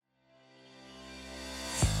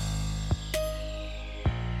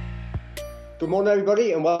Good morning,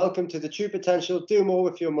 everybody, and welcome to the True Potential Do More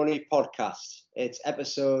With Your Money podcast. It's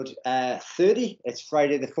episode 30. It's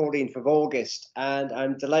Friday, the 14th of August, and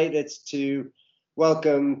I'm delighted to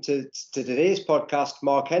welcome to today's podcast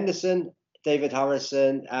Mark Henderson, David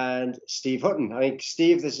Harrison, and Steve Hutton. I think,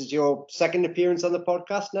 Steve, this is your second appearance on the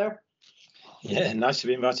podcast now. Yeah, nice to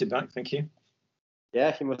be invited back. Thank you.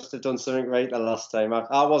 Yeah, you must have done something right the last time.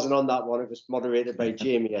 I wasn't on that one. It was moderated by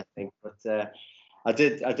Jamie, I think, but I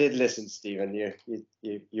did listen, Stephen.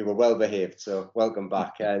 You were well behaved, so welcome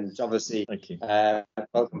back. And obviously, thank you.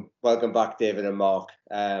 Welcome back, David and Mark,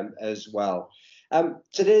 as well.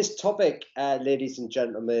 Today's topic, ladies and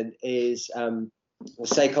gentlemen, is the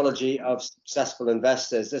psychology of successful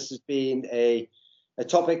investors. This has been a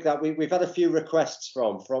topic that we've had a few requests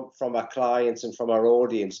from our clients and from our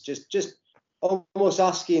audience, just almost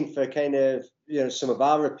asking for kind of, some of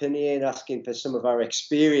our opinion, asking for some of our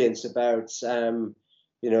experience about,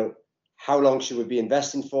 how long should we be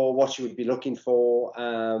investing for, what should we be looking for,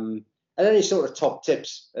 and any sort of top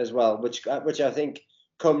tips as well, which I think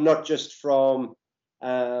come not just from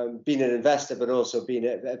being an investor, but also being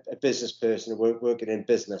a business person working in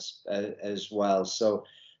business as well. So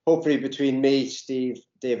hopefully between me, Steve,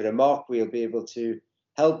 David and Mark, we'll be able to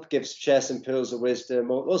help share some pearls of wisdom.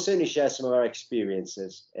 We'll certainly share some of our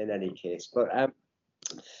experiences in any case. But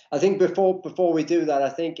I think before we do that, I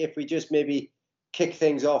think if we just maybe kick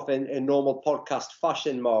things off in normal podcast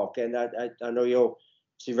fashion, Mark, and I know you're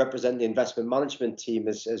representing the investment management team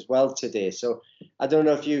as well today. So I don't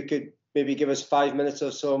know if you could maybe give us 5 minutes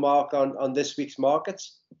or so, Mark, on this week's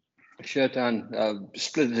markets. Sure, Dan.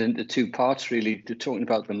 Split it into two parts, really, to talking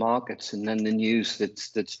about the markets and then the news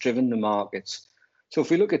that's driven the markets. So if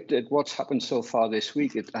we look at what's happened so far this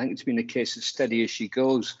week, I think it's been a case of steady as she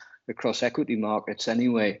goes across equity markets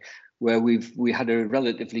anyway, where we had a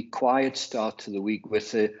relatively quiet start to the week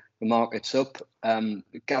with the markets up,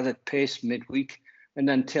 gathered pace midweek, and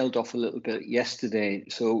then tailed off a little bit yesterday.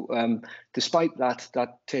 So despite that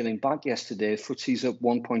tailing back yesterday, FTSE's up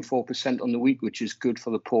 1.4% on the week, which is good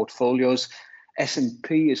for the portfolios.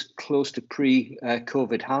 S&P is close to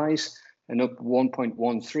pre-COVID highs and up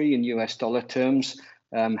 1.13 in US dollar terms.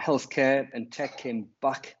 Healthcare and tech came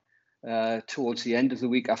back towards the end of the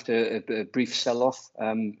week after a brief sell-off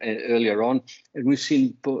earlier on. And we've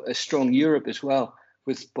seen a strong Europe as well,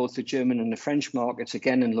 with both the German and the French markets,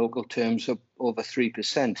 again in local terms, up over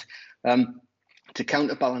 3%. To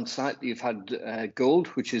counterbalance that, you've had gold,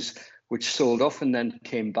 which sold off and then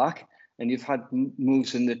came back. And you've had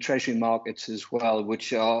moves in the treasury markets as well,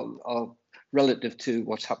 which are relative to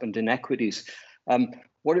what's happened in equities.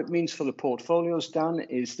 What it means for the portfolios, Dan,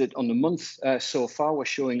 is that on the month so far, we're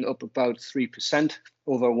showing up about 3%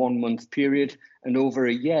 over a 1 month period. And over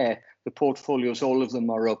a year, the portfolios, all of them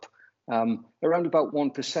are up around about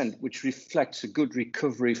 1%, which reflects a good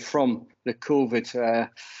recovery from the COVID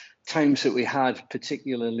times that we had,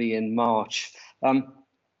 particularly in March.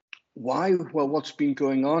 Why? Well, what's been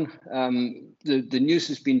going on? The news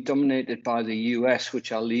has been dominated by the US,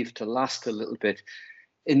 which I'll leave to last a little bit.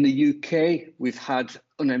 In the UK, we've had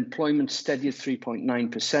unemployment steady at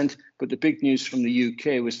 3.9%, but the big news from the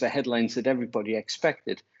UK was the headlines that everybody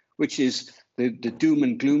expected, which is the doom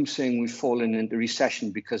and gloom saying we've fallen into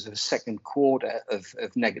recession because of a second quarter of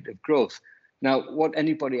negative growth. Now, what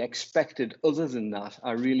anybody expected other than that,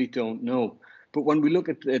 I really don't know. But when we look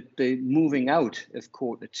at the moving out of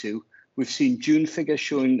quarter two, we've seen June figures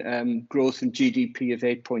showing growth in GDP of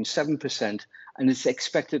 8.7%, and it's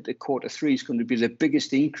expected that quarter three is going to be the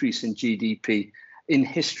biggest increase in GDP in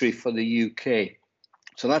history for the UK.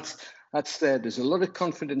 So that's there. There's a lot of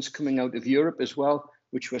confidence coming out of Europe as well,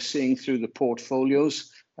 which we're seeing through the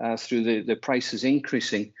portfolios, through the prices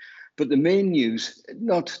increasing. But the main news,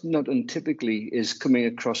 not untypically, is coming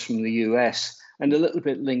across from the US and a little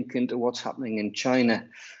bit linked into what's happening in China.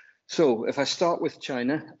 So if I start with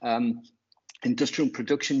China, industrial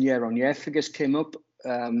production year-on-year figures came up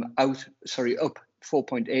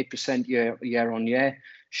 4.8% year on year,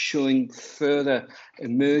 showing further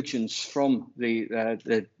emergence from the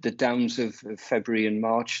downs of February and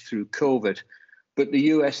March through COVID. But the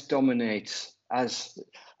US dominates, as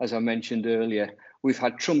I mentioned earlier. We've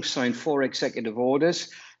had Trump sign 4 executive orders,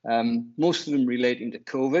 most of them relating to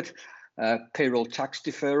COVID, payroll tax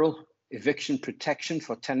deferral, eviction protection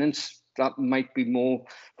for tenants. That might be more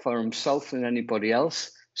for himself than anybody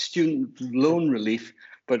else. Student loan relief,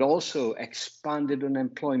 but also expanded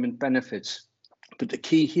unemployment benefits. But the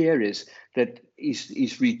key here is that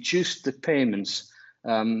he's reduced the payments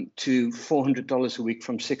to $400 a week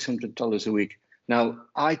from $600 a week. Now,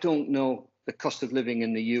 I don't know the cost of living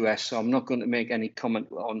in the US, so I'm not going to make any comment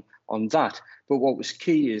on that. But what was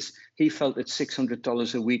key is he felt that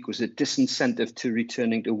 $600 a week was a disincentive to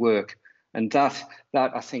returning to work. And that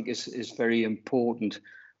I think is very important.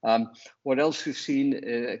 What else we've seen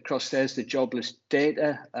across there is the jobless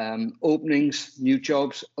data, openings, new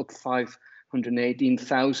jobs up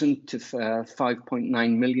 518,000 to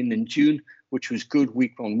 5.9 million in June, which was good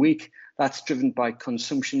week on week. That's driven by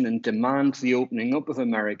consumption and demand, the opening up of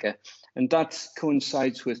America. And that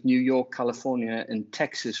coincides with New York, California, and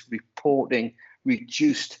Texas reporting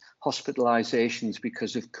reduced hospitalizations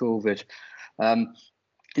because of COVID.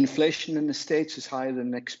 Inflation in the States is higher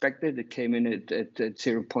than expected. It came in at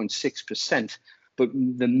 0.6%. But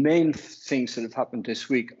the main things that have happened this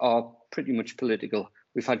week are pretty much political.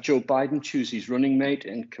 We've had Joe Biden choose his running mate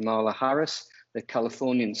in Kamala Harris, the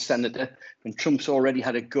Californian senator, and Trump's already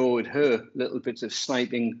had a go at her. Little bits of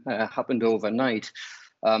sniping happened overnight.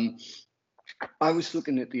 I was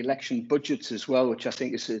looking at the election budgets as well, which I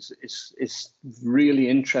think is really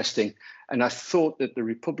interesting. And I thought that the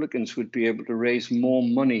Republicans would be able to raise more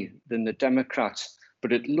money than the Democrats.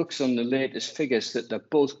 But it looks on the latest figures that they're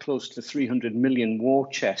both close to 300 million war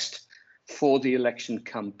chest for the election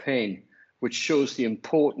campaign, which shows the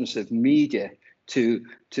importance of media to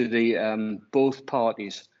the both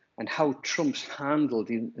parties, and how Trump's handled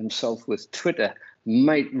himself with Twitter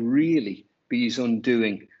might really be his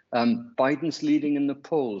undoing. Biden's leading in the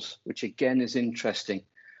polls, which again is interesting.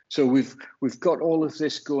 So we've got all of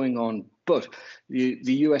this going on, but the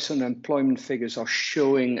US unemployment figures are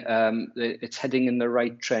showing that it's heading in the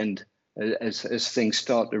right trend as things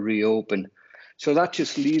start to reopen. So that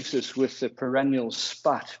just leaves us with the perennial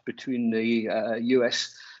spat between the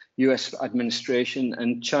US administration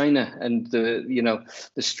and China, and the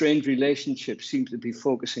strained relationship seems to be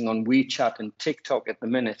focusing on WeChat and TikTok at the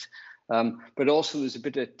minute. But also there's a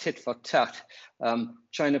bit of tit for tat.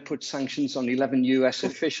 China put sanctions on 11 US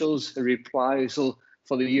officials, a reprisal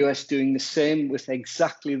for the US doing the same with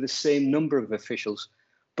exactly the same number of officials.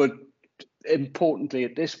 But importantly,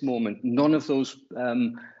 at this moment, none of those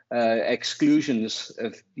exclusions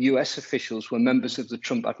of US officials were members of the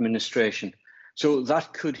Trump administration. So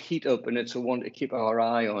that could heat up, and it's a one to keep our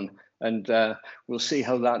eye on. And we'll see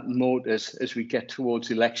how that motors as we get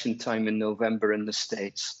towards election time in November in the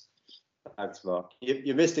States. Thanks, Mark.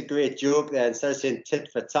 You missed a great joke there. Instead of saying tit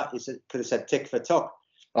for tat, you could have said tick for tock.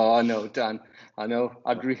 Oh, I know, Dan. I know.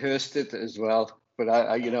 I'd rehearsed it as well, but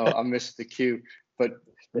I missed the cue. But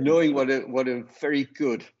knowing what a very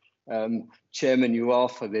good chairman you are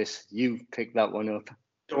for this, you've picked that one up.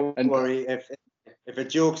 Don't worry. If a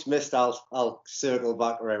joke's missed, I'll circle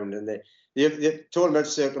back around. And the talking about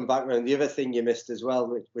circling back around, the other thing you missed as well,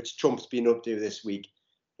 which Trump's been up to this week,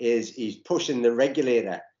 is he's pushing the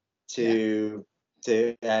regulator to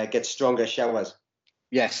get stronger showers.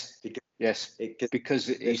 Yes, because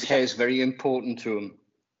his hair is very important to him.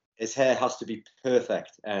 His hair has to be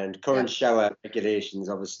perfect, and current shower regulations,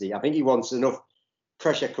 obviously, I think he wants enough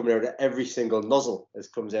pressure coming out of every single nozzle as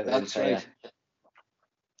comes out. That's right.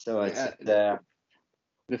 So it's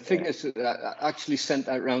the figures that I actually sent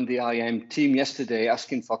out around the IM team yesterday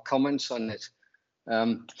asking for comments on it.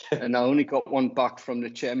 And I only got one back from the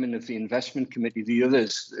chairman of the investment committee. The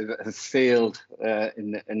others have failed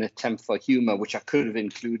in an attempt for humour, which I could have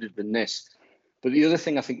included in this. But the other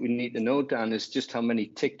thing I think we need to know, Dan, is just how many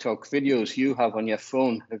TikTok videos you have on your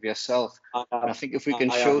phone of yourself. And I think if we can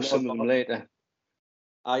show some of them later.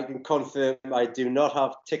 I can confirm I do not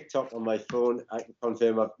have TikTok on my phone. I can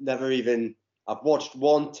confirm I've watched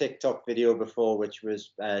one TikTok video before, which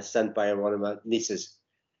was sent by one of my nieces.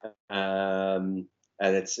 And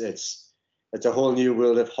it's a whole new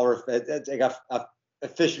world of horror. I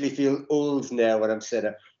officially feel old now when I'm saying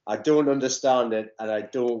it. I don't understand it, and I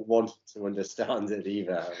don't want to understand it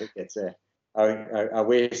either. I think it's I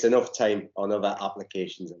waste enough time on other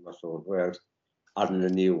applications on my phone without adding a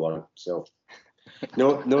new one. So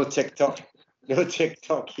no TikTok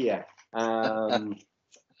here.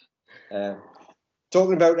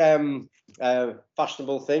 Talking about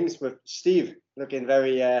fashionable things with Steve, looking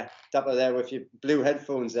very dapper there with your blue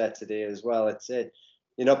headphones there today as well. It's you're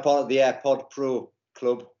not part of the AirPod Pro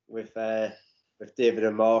club with David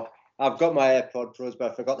and Mark. I've got my AirPod Pros,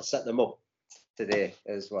 but I forgot to set them up today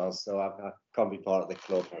as well, so I can't be part of the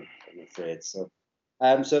club, I'm afraid. So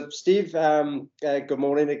Steve, good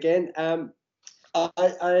morning again.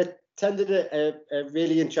 I attended a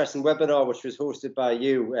really interesting webinar which was hosted by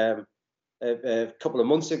you a couple of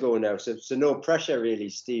months ago now, so no pressure really,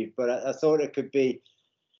 Steve, but I thought it could be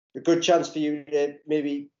a good chance for you to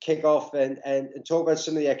maybe kick off and talk about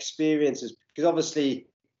some of the experiences, because obviously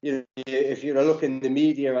if you look in the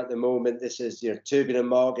media at the moment, this is turbulent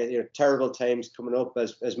market, terrible times coming up.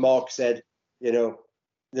 As Mark said,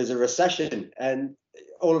 there's a recession, and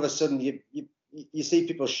all of a sudden you see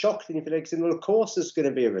people shocked, and you feel like, well, of course there's going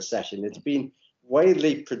to be a recession. It's been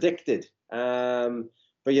widely predicted. But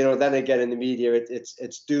then again in the media,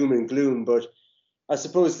 it's doom and gloom. But I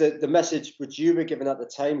suppose that the message which you were given at the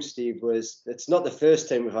time, Steve, was it's not the first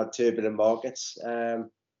time we've had turbulent markets.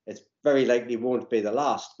 It's very likely won't be the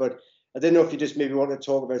last. But I don't know if you just maybe want to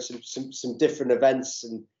talk about some different events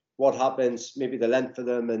and what happens, maybe the length of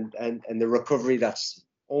them, and the recovery that's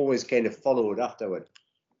always kind of followed afterward.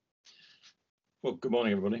 Well, good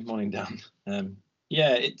morning, everybody. Morning, Dan.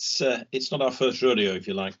 Yeah, it's not our first rodeo, if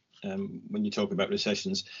you like. When you talk about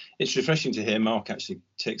recessions, it's refreshing to hear Mark actually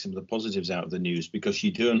take some of the positives out of the news, because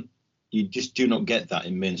you just do not get that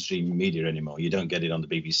in mainstream media anymore. You don't get it on the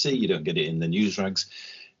BBC, you don't get it in the news rags.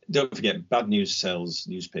 Don't forget, bad news sells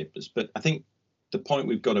newspapers. But I think the point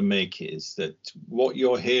we've got to make is that what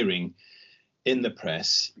you're hearing in the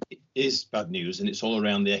press is bad news, and it's all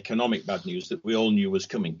around the economic bad news that we all knew was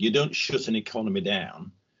coming. You don't shut an economy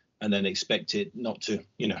down and then expect it not to,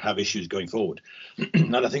 have issues going forward.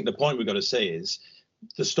 And I think the point we've got to say is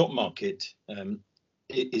the stock market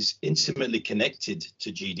is intimately connected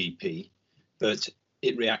to GDP, but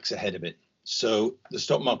it reacts ahead of it. So the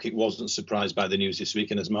stock market wasn't surprised by the news this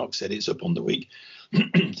week, and as Mark said, it's up on the week.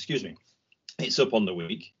 Excuse me. It's up on the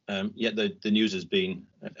week, yet the news has been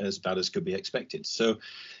as bad as could be expected. So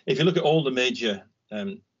if you look at all the major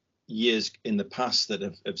years in the past that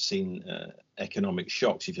have seen economic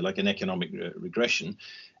shocks, if you like, an economic regression,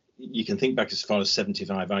 you can think back as far as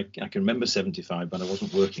 75. I can remember 75, but I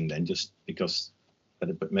wasn't working then, just because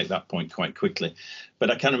I'd make that point quite quickly.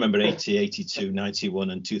 But I can remember 80, 82, 91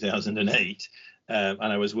 and 2008. And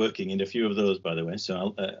I was working in a few of those, by the way,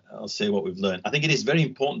 so I'll say what we've learned. I think it is very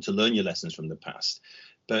important to learn your lessons from the past,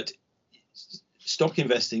 but stock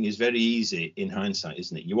investing is very easy in hindsight,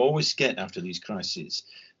 isn't it? You always get, after these crises,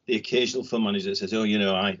 the occasional fund manager that says,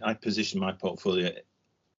 I positioned my portfolio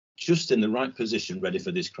just in the right position, ready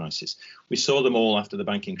for this crisis. We saw them all after the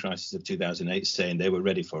banking crisis of 2008 saying they were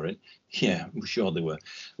ready for it. Yeah, I'm sure they were.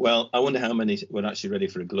 Well, I wonder how many were actually ready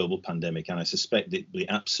for a global pandemic, and I suspect it'll be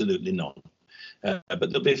absolutely none. But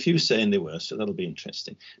there'll be a few saying they were, so that'll be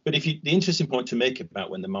interesting. But the interesting point to make about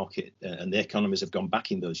when the market and the economies have gone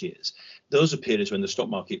back in those years, those are periods when the stock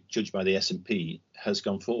market, judged by the S&P, has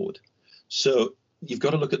gone forward. So you've got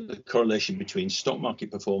to look at the correlation between stock market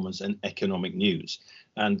performance and economic news.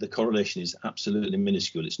 And the correlation is absolutely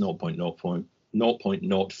minuscule. It's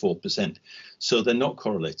 0.04%. So they're not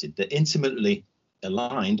correlated. They're intimately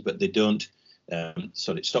aligned, but they don't,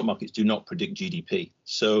 stock markets do not predict GDP.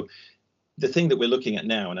 So the thing that we're looking at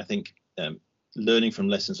now, and I think learning from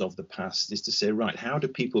lessons of the past, is to say, right, how do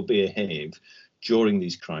people behave during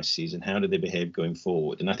these crises, and how do they behave going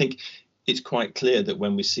forward? And I think it's quite clear that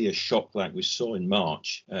when we see a shock like we saw in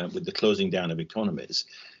March with the closing down of economies,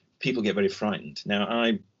 people get very frightened. Now,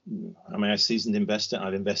 I'm a seasoned investor.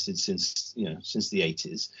 I've invested since the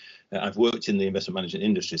 80s. I've worked in the investment management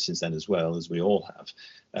industry since then, as well, as we all have.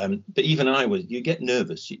 But even you get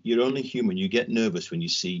nervous. You're only human. You get nervous when you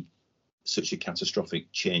see such a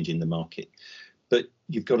catastrophic change in the market. But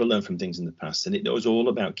you've got to learn from things in the past, and it was all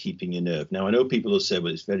about keeping your nerve. Now, I know people will say,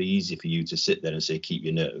 well, it's very easy for you to sit there and say, keep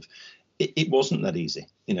your nerve. It wasn't that easy.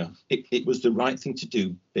 It was the right thing to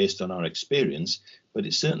do based on our experience, but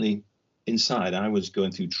it's certainly inside. I was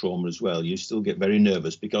going through trauma as well. You still get very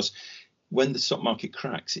nervous, because when the stock market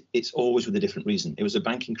cracks, it's always with a different reason. It was a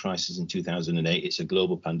banking crisis in 2008. It's a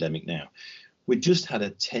global pandemic now. We just had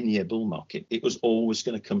a 10-year bull market. It was always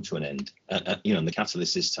going to come to an end. And the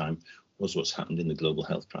catalyst this time was what's happened in the global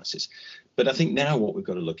health crisis. But I think now what we've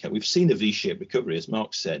got to look at, we've seen a V-shaped recovery, as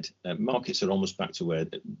Mark said. Markets are almost back to where,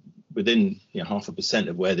 within 0.5%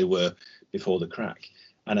 of where they were before the crack.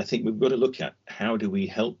 And I think we've got to look at, how do we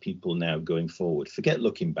help people now going forward? Forget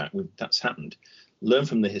looking back. That's happened. Learn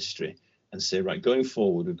from the history and say, right, going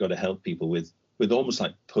forward, we've got to help people with almost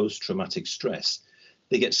like post-traumatic stress.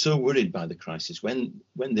 They get so worried by the crisis. When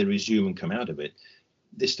they resume and come out of it,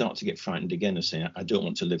 they start to get frightened again and say, I don't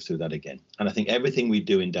want to live through that again. And I think everything we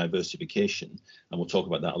do in diversification, and we'll talk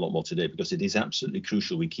about that a lot more today, because it is absolutely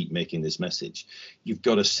crucial we keep making this message. You've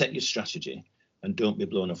got to set your strategy and don't be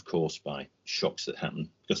blown off course by shocks that happen,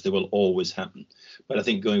 because they will always happen. But I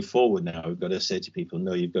think going forward now, we've got to say to people,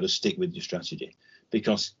 no, you've got to stick with your strategy,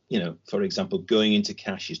 because, for example, going into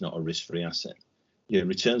cash is not a risk-free asset. Your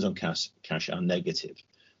returns on cash are negative.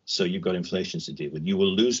 So you've got inflation to deal with. You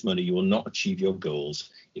will lose money. You will not achieve your goals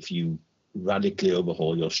if you radically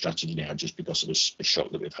overhaul your strategy now, just because of a shock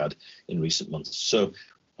that we've had in recent months. So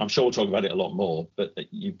I'm sure we'll talk about it a lot more, but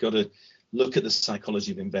you've got to look at the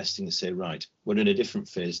psychology of investing and say, right, we're in a different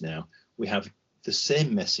phase now. We have the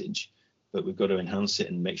same message, but we've got to enhance it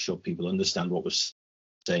and make sure people understand what we're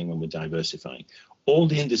saying when we're diversifying. All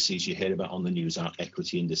the indices you hear about on the news are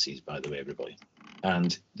equity indices, by the way, everybody.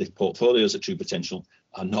 And the portfolios at True Potential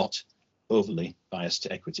are not overly biased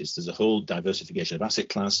to equities. There's a whole diversification of asset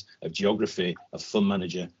class, of geography, of fund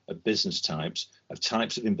manager, of business types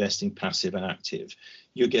of investing, passive and active.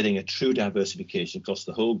 You're getting a true diversification across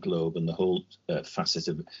the whole globe and the whole facet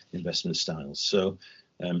of investment styles. So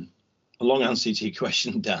a long answer to your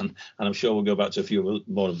question, Dan, and I'm sure we'll go back to a few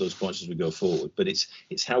more of those points as we go forward, but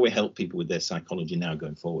it's how we help people with their psychology now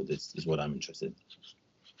going forward is what I'm interested in.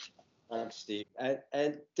 Thanks, Steve.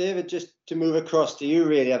 And David, just to move across to you,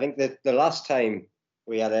 really, I think that the last time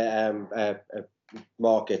we had a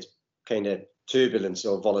market kind of turbulence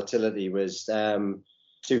or volatility was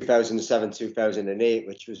 2007, 2008,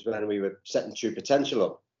 which was when we were setting True Potential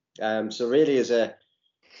up. So really, as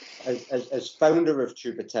founder of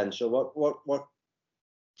True Potential, what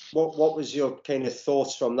was your kind of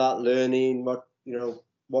thoughts from that learning? What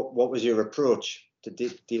was your approach to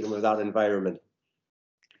dealing with that environment?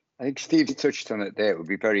 I think Steve's touched on it there. It would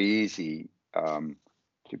be very easy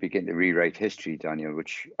to begin to rewrite history, Daniel,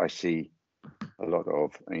 which I see a lot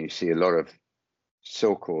of. And you see a lot of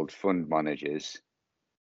so-called fund managers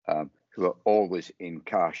who are always in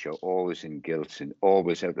cash or always in gilts and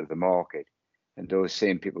always out of the market. And those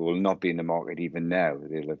same people will not be in the market even now.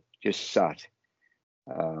 They'll have just sat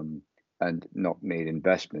and not made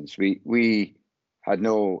investments. We had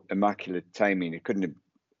no immaculate timing.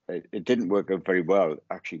 It didn't work out very well,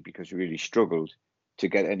 actually, because we really struggled to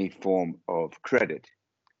get any form of credit,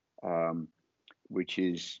 which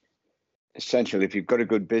is essential. If you've got a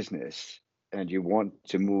good business and you want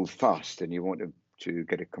to move fast and you want to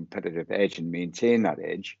get a competitive edge and maintain that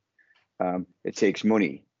edge, it takes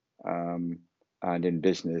money. And in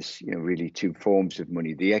business, really two forms of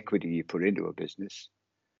money: the equity you put into a business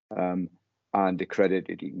and the credit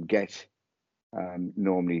that you can get,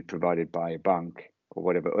 normally provided by a bank or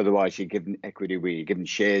whatever. Otherwise, you're giving equity away, you're giving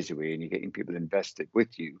shares away, and you're getting people invested with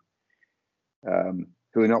you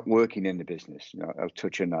who are not working in the business. I'll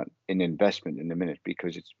touch on that in investment in a minute,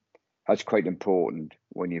 because that's quite important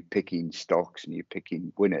when you're picking stocks and you're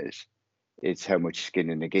picking winners. It's how much skin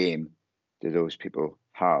in the game do those people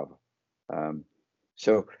have.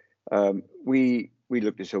 So we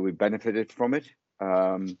looked as though we benefited from it,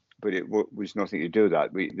 but it was nothing to do with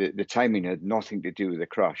that. The timing had nothing to do with the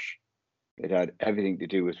crash. It had everything to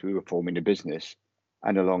do with we were forming a business,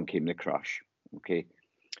 and along came the crash. Okay,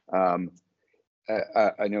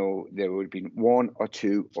 I know there would have been one or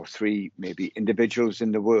two or three, maybe individuals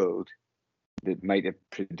in the world that might have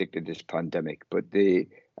predicted this pandemic, but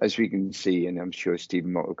as we can see, and I'm sure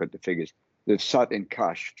Stephen might have got the figures, they've sat in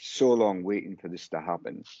cash so long waiting for this to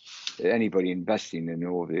happen that anybody investing in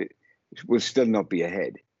all of it will still not be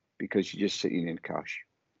ahead, because you're just sitting in cash.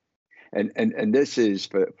 And this is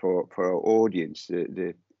for our audience,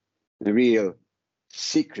 the real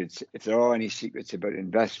secrets, if there are any secrets about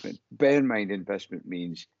investment. Bear in mind, investment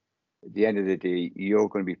means at the end of the day, you're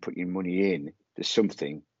going to be putting money in to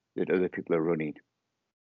something that other people are running.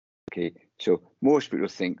 Okay, so most people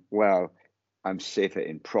think, well, I'm safer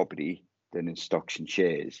in property than in stocks and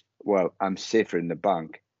shares. Well, I'm safer in the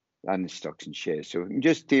bank than in stocks and shares. So we can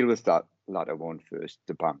just deal with that latter one first,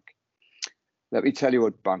 the bank. Let me tell you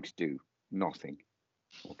what banks do. Nothing.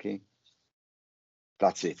 Okay,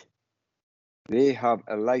 that's it. They have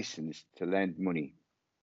a license to lend money.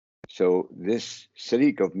 So this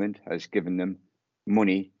silly government has given them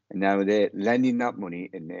money, and now they're lending that money,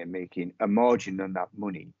 and they're making a margin on that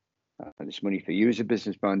money. And it's money for you as a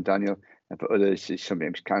businessman, Daniel, and for others, it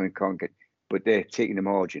sometimes can and can't get, but they're taking a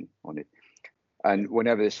margin on it. And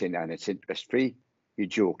whenever they're saying, and it's interest-free, you're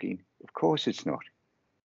joking. Of course it's not.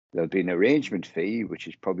 There'll be an arrangement fee, which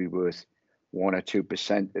is probably worth 1 or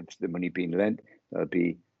 2% of the money being lent. There'll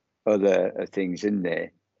be other things in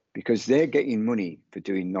there, because they're getting money for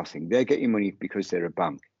doing nothing. They're getting money because they're a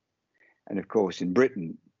bank. And of course, in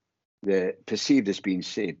Britain, they're perceived as being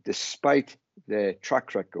safe, despite their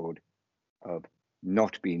track record of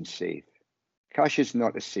not being safe. Cash is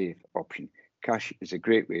not a safe option. Cash is a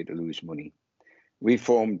great way to lose money. We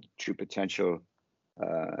formed True Potential,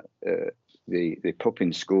 the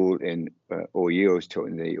Pupin School in OU. I was taught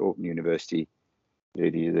in the Open University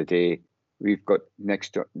the other day. We've got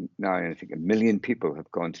next to now, I think 1 million people have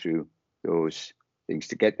gone through those things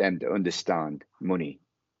to get them to understand money,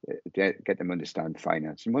 get them to understand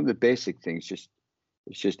finance. And one of the basic things is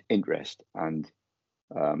just interest, and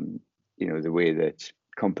the way that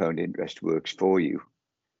compound interest works for you.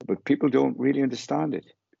 but people don't really understand it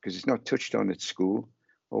because it's not touched on at school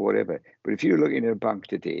or whatever. But if you're looking at a bank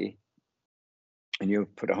today and you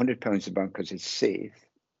put £100 in the bank because it's safe,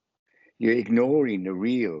 you're ignoring the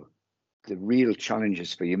real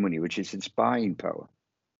challenges for your money, which is its buying power.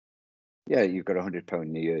 Yeah, you've got £100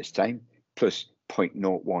 in a year's time plus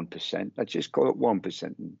 0.01%. Let's just call it 1%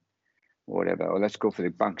 and whatever. Or let's go for the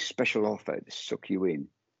bank's special offer to suck you in.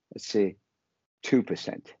 Let's say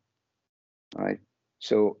 2%. Right.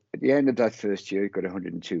 So at the end of that first year, you've got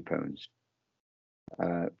 £102.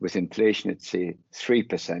 With inflation at say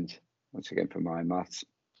 3%. Once again, for my maths,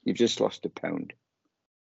 you've just lost £1.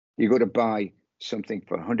 You go to buy something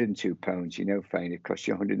for £102, you now find it costs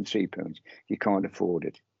you £103. You can't afford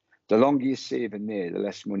it. The longer you save in there, the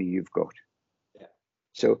less money you've got. Yeah.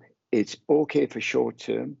 So it's okay for short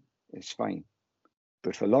term, it's fine.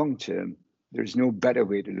 But for long term, there's no better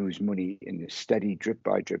way to lose money in a steady drip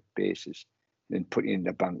by drip basis than putting it in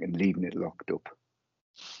the bank and leaving it locked up.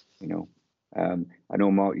 You know, I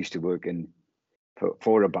know Mark used to work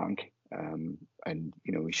for a bank, and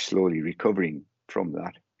you know, he's slowly recovering from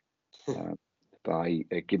that. By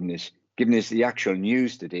giving us the actual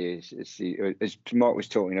news today. As Mark was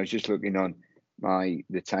talking, I was just looking on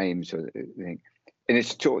the Times thing, and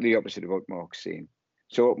it's totally opposite of what Mark's saying.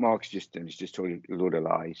 So what Mark's just done is just told a load of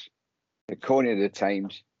lies. According to the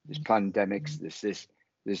Times, there's pandemics.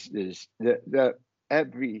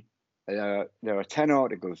 There are 10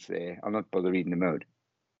 articles there. I'll not bother reading them out.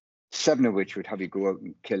 7 of which would have you go out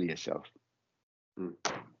and kill yourself.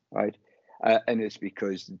 Right. And it's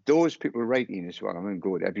because those people writing as well, I'm going to go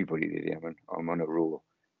with everybody today, I'm on a roll.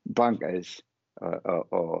 Bankers,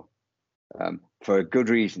 or for a good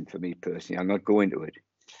reason for me personally, I'll not go into it.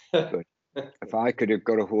 But if I could have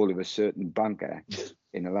got a hold of a certain banker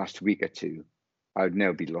in the last week or two, I would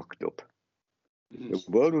now be locked up. The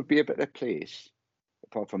world would be a better place,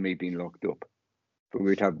 apart from me being locked up. But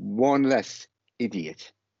we'd have one less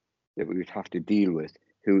idiot that we would have to deal with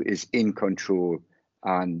who is in control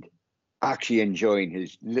and actually enjoying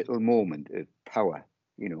his little moment of power,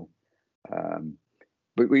 you know.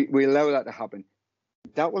 But we allow that to happen.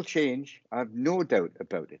 That will change. I have no doubt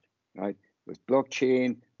about it, right? With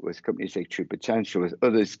blockchain, with companies like True Potential, with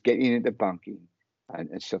others getting into banking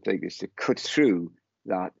and stuff like this to cut through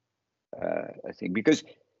that, I think, because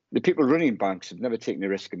the people running banks have never taken a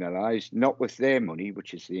risk in their lives, not with their money,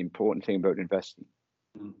 which is the important thing about investing.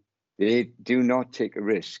 They do not take a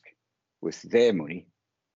risk with their money.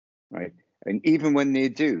 Right, and even when they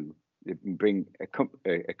do, they can bring a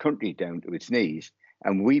country down to its knees,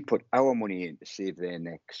 and we put our money in to save their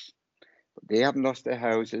necks. But they haven't lost their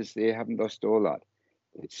houses, they haven't lost all that.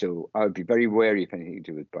 So I would be very wary of anything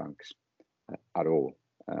to do with banks at all.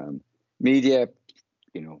 Media,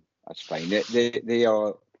 you know, that's fine. They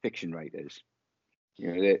are fiction writers.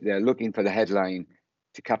 You know, they're looking for the headline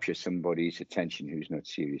to capture somebody's attention who's not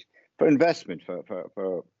serious. For investment,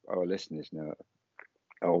 for our listeners now,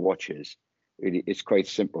 our watchers, really, it's quite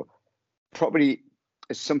simple. Property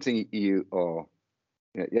is something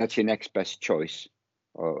that's your next best choice,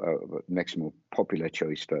 or next more popular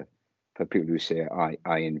choice for people who say,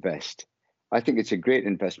 I invest. I think it's a great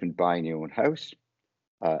investment buying your own house.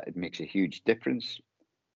 It makes a huge difference.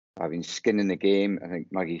 Having skin in the game, I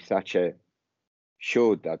think Maggie Thatcher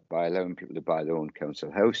showed that by allowing people to buy their own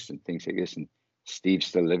council house and things like this, and Steve's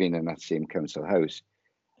still living in that same council house.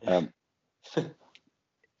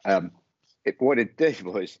 What it did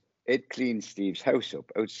was it cleaned Steve's house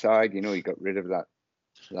up outside. You know, he got rid of that.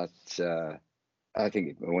 I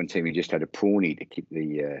think one time he just had a pony to keep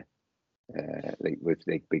the with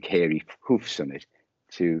big hairy hoofs on it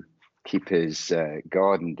to keep his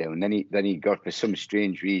garden down. Then he got, for some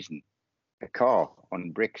strange reason, a car on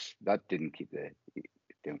bricks that didn't keep it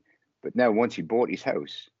down. But now once he bought his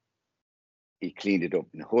house, he cleaned it up,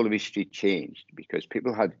 and the whole of his street changed because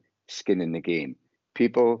people had skin in the game.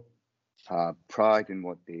 People have pride in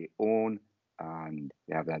what they own, and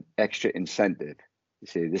they have that extra incentive to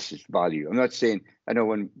say this is value. I'm not saying, I know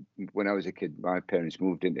when I was a kid, my parents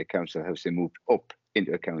moved into a council house. They moved up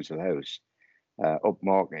into a council house, up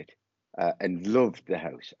market, and loved the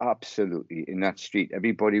house absolutely. In that street,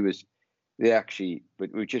 everybody was. But we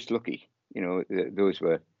were just lucky. You know, those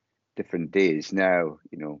were different days. Now,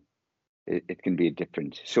 you know, it can be a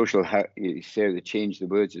different social. You say they change the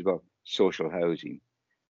words as well. Social housing.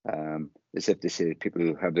 As if they say people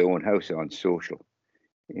who have their own house aren't social.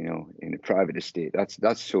 You know, in a private estate,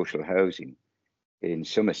 that's social housing. In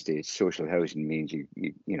some estates, social housing means you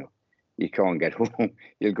know, you can't get home.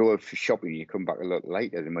 You'll go out for shopping, you come back a lot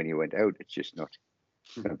later than when you went out. It's just not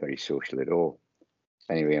very social at all.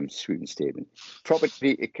 Anyway, I'm sweeping statement.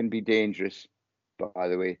 Property, it can be dangerous, by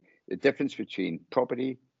the way. The difference between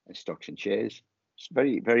property and stocks and shares, it's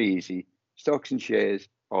very, very easy. Stocks and shares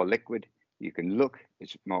are liquid. You can look,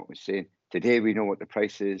 as Mark was saying, today we know what the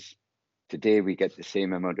price is. Today we get the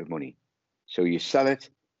same amount of money. So you sell it,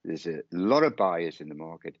 there's a lot of buyers in the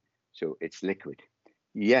market, so it's liquid.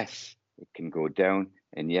 Yes, it can go down,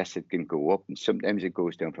 and yes, it can go up, and sometimes it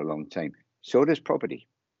goes down for a long time. So does property.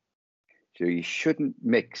 So you shouldn't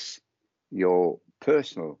mix your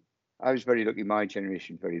personal. I was very lucky, my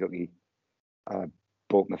generation, very lucky. I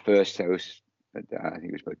bought my first house, I think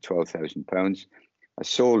it was about £12,000. I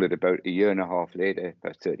sold it about a year and a half later,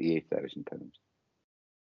 about £38,000.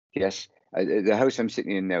 Yes, the house I'm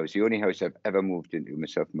sitting in now is the only house I've ever moved into,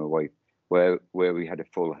 myself and my wife, where we had a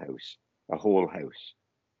full house, a whole house.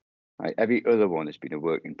 Right? Every other one has been a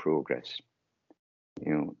work in progress.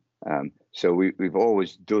 So we've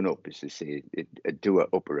always done up, as they say, a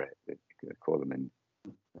doer-upper, they call them in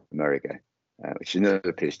America, which is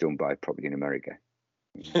another place don't buy property in America.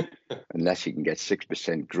 Unless you can get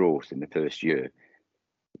 6% growth in the first year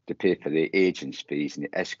to pay for the agent's fees and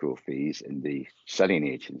the escrow fees and the selling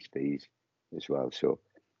agent's fees as well. So,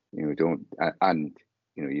 don't, and,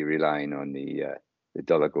 you're relying on the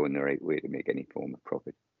dollar going the right way to make any form of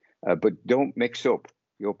profit. But don't mix up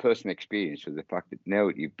your personal experience with the fact that now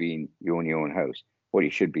that you own your own house, what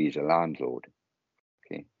you should be is a landlord.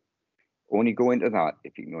 Okay. Only go into that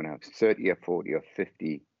if you can go and have 30 or 40 or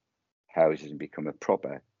 50 houses and become a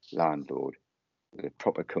proper landlord with a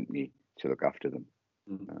proper company to look after them.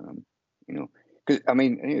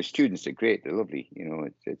 Because students are great, they're lovely.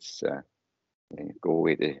 It's go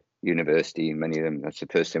away to university, and many of them, that's the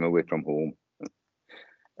first time away from home.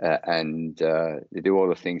 And they do all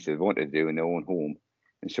the things they want to do in their own home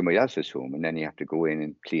and somebody else's home, and then you have to go in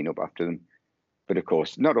and clean up after them. But of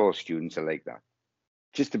course, not all students are like that.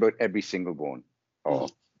 Just about every single one,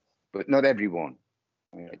 but not everyone.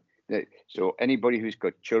 Right? So anybody who's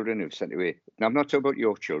got children who've sent away, now I'm not talking about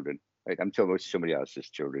your children, right? I'm talking about somebody else's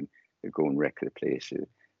children who go and wreck the place.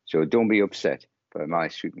 So don't be upset by my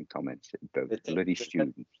sweeping comments about bloody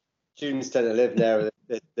students. Students tend to live now.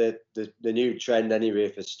 The new trend anyway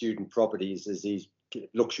for student properties is these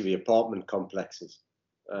luxury apartment complexes,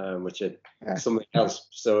 which are something else.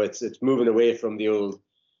 So it's moving away from the old,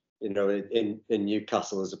 in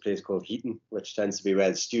Newcastle there's a place called Heaton, which tends to be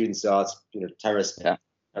where the students are. It's,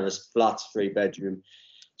 terrace flats, 3-bedroom.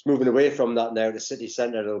 It's moving away from that now to city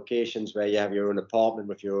centre locations where you have your own apartment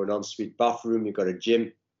with your own ensuite bathroom. You've got a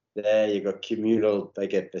gym there. You've got communal,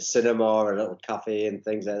 like a cinema or a little cafe and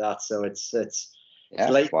things like that. So it's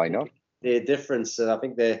like, why not? The difference, and I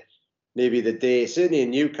think maybe the day, certainly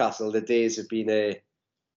in Newcastle, the days of being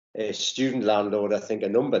a student landlord, I think, are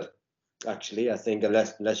numbered. Actually, I think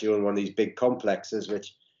unless you own one of these big complexes,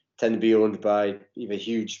 which tend to be owned by either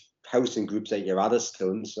huge housing groups like your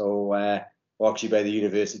Addiston's or actually by the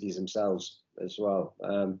universities themselves as well.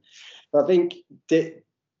 I think,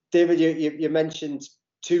 David, you mentioned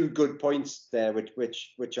two good points there,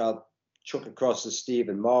 which I'll chuck across to Steve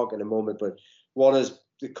and Mark in a moment. But one is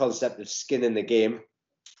the concept of skin in the game,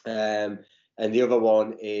 and the other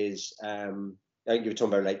one is I think you were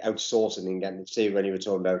talking about like outsourcing and getting, say, when you were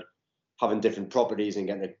talking about having different properties and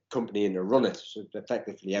getting a company in to run it, so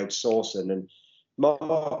effectively outsourcing. And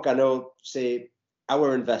Mark, I know, say,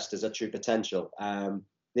 our investors at True Potential,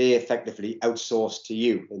 they effectively outsource to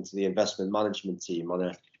you into the investment management team on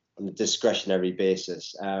a discretionary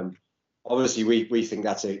basis. Obviously, we think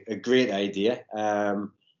that's a great idea.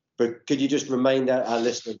 But could you just remind our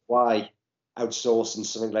listeners why outsourcing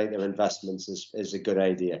something like their investments is a good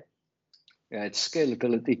idea? Yeah, it's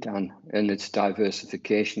scalability, Dan, and it's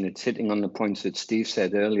diversification. It's hitting on the points that Steve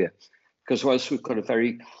said earlier. Because whilst we've got a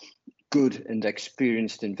very good and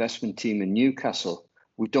experienced investment team in Newcastle,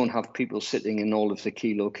 we don't have people sitting in all of the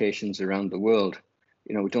key locations around the world.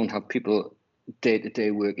 We don't have people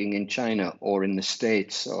day-to-day working in China or in the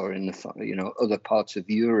States or in the other parts of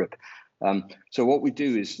Europe. So what we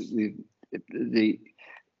do is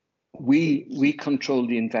we control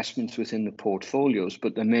the investments within the portfolios,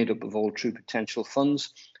 but they're made up of all True Potential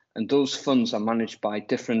funds, and those funds are managed by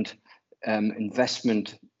different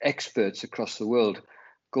investment experts across the world.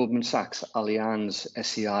 Goldman Sachs, Allianz,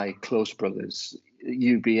 SEI, Close Brothers,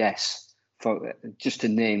 UBS, for just to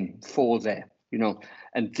name four there,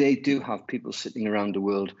 and they do have people sitting around the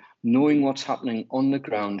world knowing what's happening on the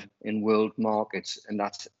ground in world markets, and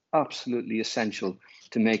that's absolutely essential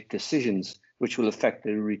to make decisions which will affect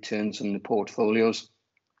the returns on the portfolios.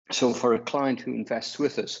 So for a client who invests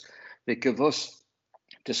with us, they give us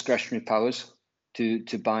discretionary powers to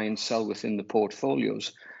buy and sell within the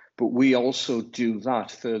portfolios. But we also do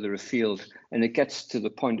that further afield, and it gets to the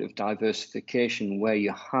point of diversification where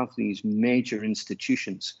you have these major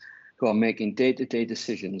institutions who are making day-to-day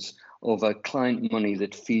decisions over client money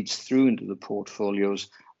that feeds through into the portfolios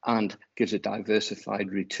and gives a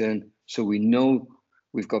diversified return. So we know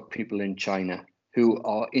we've got people in China who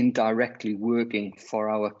are indirectly working for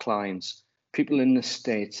our clients, people in the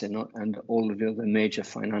States and all of the other major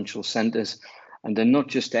financial centers. And they're not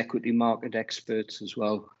just equity market experts as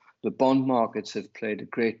well. The bond markets have played a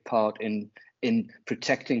great part in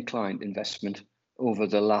protecting client investment over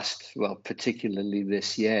the last, well, particularly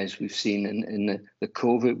this year, as we've seen in the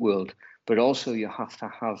COVID world. But also you have to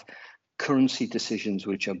have currency decisions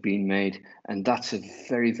which are being made. And that's a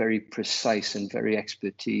very, very precise and very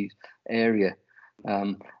expertise area.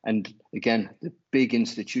 And again, the big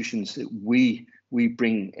institutions that we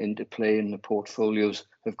bring into play in the portfolios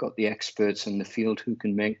have got the experts in the field who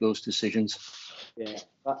can make those decisions. Yeah,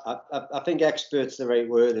 I think expert's the right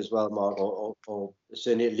word as well, Mark, or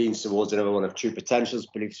certainly it leans towards another one of True Potential's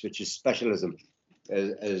beliefs, which is specialism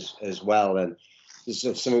as well. And this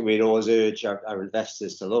is something we'd always urge our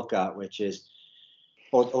investors to look at, which is,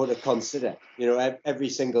 or to consider. You know, every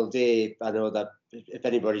single day, I know that if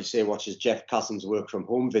anybody, say, watches Jeff Cassen's work from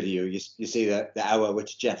home video, you see the hour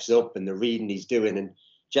which Jeff's up and the reading he's doing, and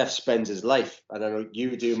Jeff spends his life, and I know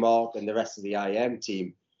you do, Mark, and the rest of the IM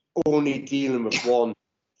team, only dealing with one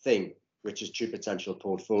thing, which is True Potential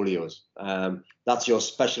portfolios. That's your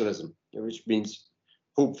specialism, which means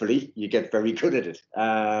hopefully you get very good at it.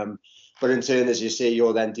 But in turn, as you say,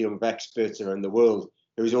 you're then dealing with experts around the world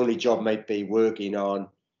whose only job might be working on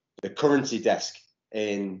the currency desk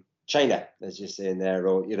in China, as you're saying there,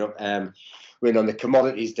 or we're on the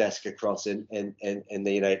commodities desk across in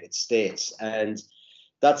the United States, and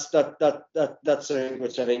that's something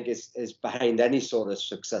which I think is behind any sort of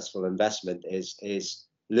successful investment is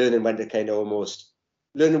learning when to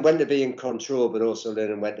learning when to be in control, but also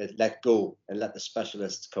learning when to let go and let the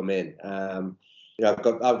specialists come in. I've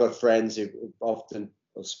got friends who often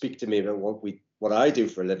will speak to me about what I do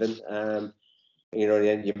for a living.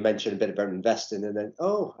 You mentioned a bit about investing, and then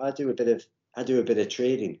I do a bit of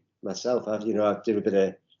trading myself. I do a bit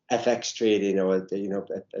of FX trading, or a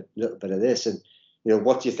little bit of this, and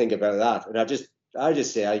what do you think about that? And I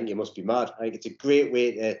just say I think you must be mad. I think it's a great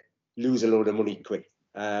way to lose a load of money quick,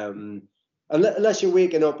 unless you're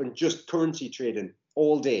waking up and just currency trading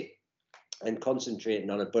all day and concentrating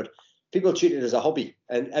on it. But people treat it as a hobby,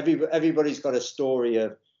 and everybody's got a story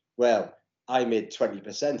of, well, I made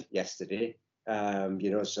 20% yesterday.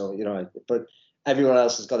 But everyone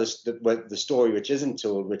else has got the story which isn't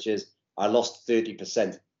told, which is I lost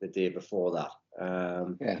 30% the day before that.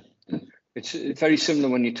 Yeah, it's very similar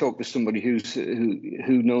when you talk to somebody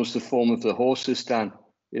who knows the form of the horses, Dan.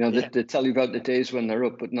 They tell you about the days when they're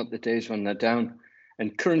up, but not the days when they're down.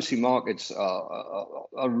 And currency markets are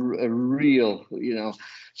a real,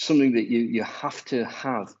 something that you have to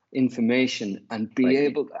have information and be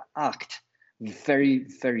able to act very,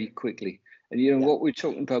 very quickly. And what we were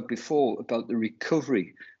talking about before about the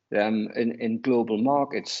recovery in global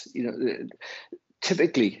markets,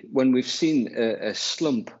 typically when we've seen a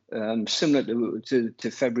slump similar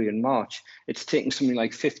to February and March, it's taken something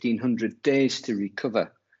like 1,500 days to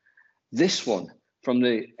recover. This one, from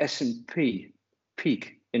the S&P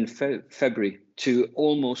peak in February to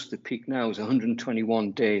almost the peak now, is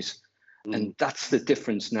 121 days. And that's the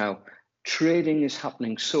difference now. Trading is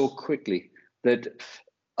happening so quickly that,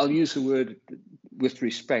 I'll use the word with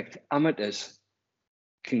respect, amateurs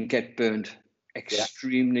can get burned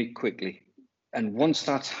extremely quickly. And once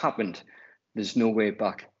that's happened, there's no way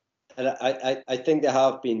back. And I think there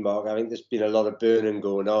have been, Mark. I think there's been a lot of burning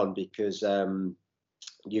going on because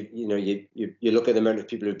you look at the amount of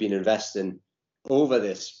people who've been investing over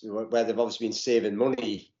this, where they've obviously been saving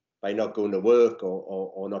money by not going to work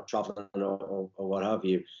or not traveling or what have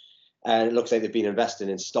you. And it looks like they've been investing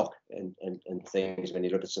in stock and things when you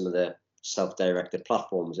look at some of the self-directed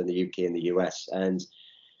platforms in the UK and the US. And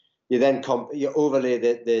you then you overlay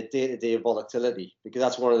the day-to-day volatility, because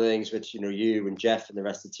that's one of the things which you and Jeff and the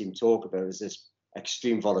rest of the team talk about, is this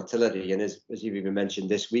extreme volatility. And as you've even mentioned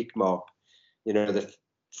this week, Mark, the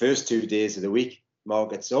first 2 days of the week,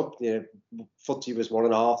 markets up. FTSE was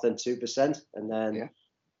 1.5%, then 2%, and then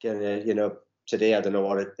today I don't know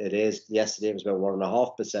what it is. Yesterday it was about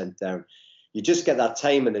 1.5% down. You just get that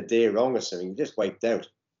time in the day wrong or something, you're just wiped out.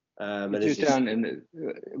 And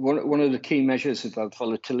one of the key measures about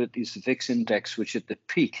volatility is the VIX index, which at the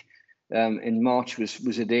peak in March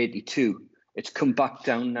was at 82. It's come back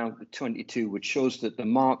down now to 22, which shows that the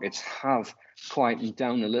markets have quietened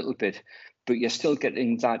down a little bit, but you're still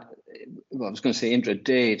getting that well, I was going to say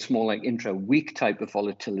intraday, it's more like intra-week type of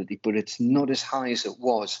volatility, but it's not as high as it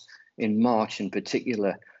was in March in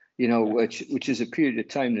particular, you know, which is a period of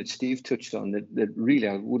time that Steve touched on that really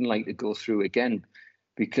I wouldn't like to go through again,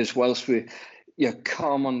 because whilst you're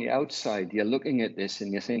calm on the outside, you're looking at this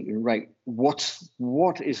and you're thinking, right,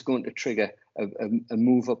 what is going to trigger a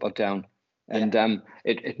move up or down? And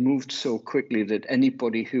it moved so quickly that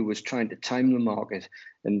anybody who was trying to time the market,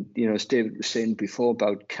 and you know, as David was saying before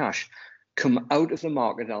about cash, come out of the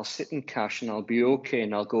market, I'll sit in cash and I'll be okay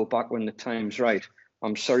and I'll go back when the time's right.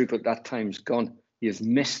 I'm sorry, but that time's gone. You've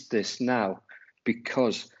missed this now,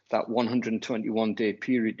 because that 121-day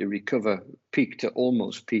period to recover peak to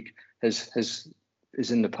almost peak is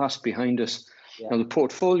in the past, behind us. Yeah. Now the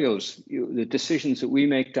portfolios, the decisions that we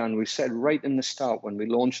make, Dan, we said right in the start when we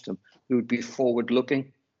launched them, it would be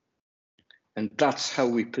forward-looking, and that's how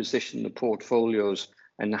we position the portfolios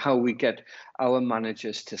and how we get our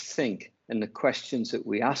managers to think, and the questions that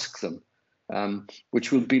we ask them,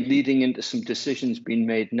 which will be leading into some decisions being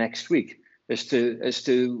made next week as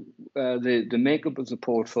to the makeup of the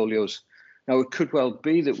portfolios. Now, it could well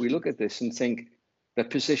be that we look at this and think they're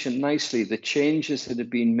positioned nicely. The changes that have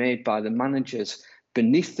been made by the managers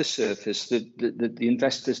beneath the surface that the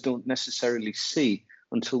investors don't necessarily see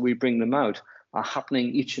until we bring them out are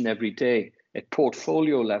happening each and every day. At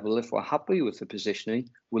portfolio level, if we're happy with the positioning,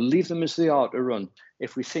 we'll leave them as they are to run.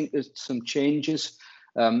 If we think there's some changes,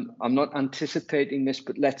 I'm not anticipating this,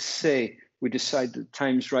 but let's say we decide that the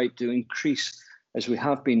time's right to increase, as we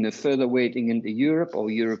have been, the further weighting into Europe or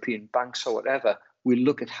European banks or whatever, we'll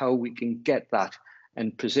look at how we can get that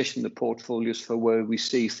and position the portfolios for where we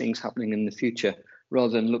see things happening in the future,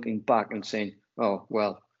 rather than looking back and saying, oh,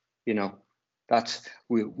 well, you know,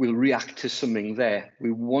 we'll react to something there.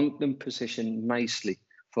 We want them positioned nicely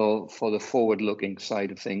for the forward-looking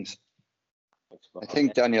side of things. I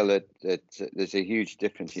think, Daniel, that there's a huge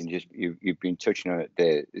difference in just you've been touching on it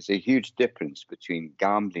there. There's a huge difference between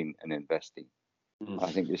gambling and investing. Mm.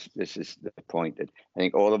 I think this is the point, that I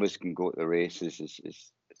think all of us can go to the races,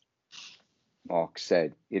 as Mark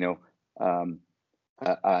said, you know,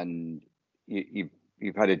 and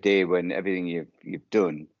you've had a day when everything you've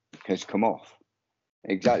done has come off.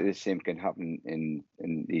 Exactly the same can happen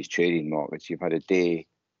in these trading markets. You've had a day,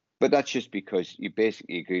 but that's just because you're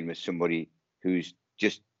basically agreeing with somebody who's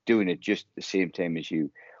just doing it just the same time as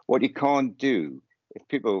you. What you can't do, if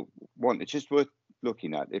people want, it's just worth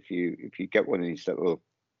looking at. If you get one of these little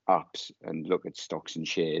apps and look at stocks and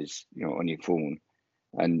shares, you know, on your phone,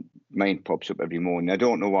 and mine pops up every morning. I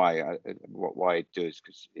don't know why it does,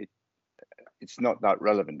 because it's not that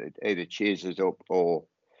relevant. It either cheers us up or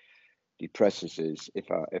depresses us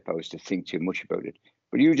if I was to think too much about it.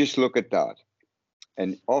 But you just look at that,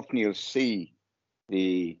 and often you'll see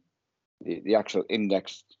the actual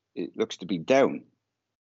index, it looks to be down,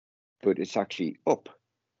 but it's actually up,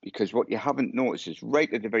 because what you haven't noticed is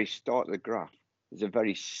right at the very start of the graph, there's a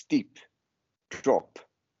very steep drop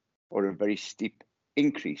or a very steep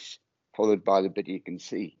increase, followed by the bit you can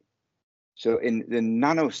see. So in the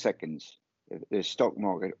nanoseconds, the stock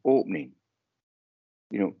market opening,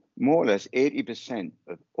 you know, more or less 80%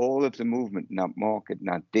 of all of the movement in that market in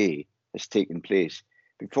that day has taken place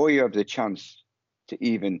before you have the chance to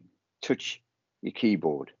even touch your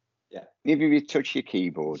keyboard. Yeah. Even if you touch your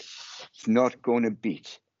keyboard, it's not going to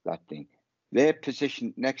beat that thing. They're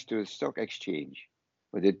positioned next to a stock exchange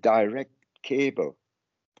with a direct cable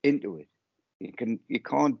into it. You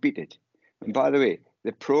can't beat it. And by the way,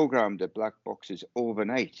 they programmed the black boxes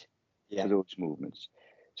overnight for those movements.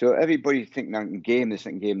 So everybody thinking I can game this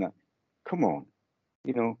and game that. Come on,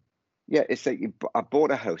 you know, yeah, it's like I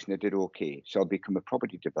bought a house and I did okay, so I'll become a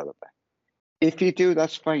property developer. If you do,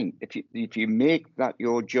 that's fine. If you make that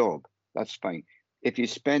your job, that's fine. If you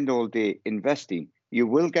spend all day investing, you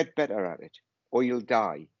will get better at it, or you'll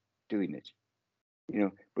die doing it. You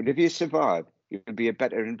know, but if you survive, you'll be a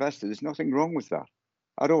better investor. There's nothing wrong with that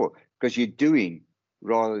at all, because you're doing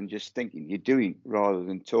rather than just thinking. You're doing rather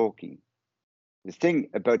than talking. The thing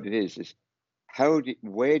about it is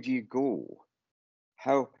where do you go?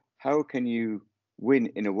 How can you win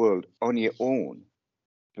in a world on your own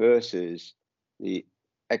versus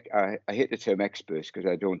I hate the term experts, because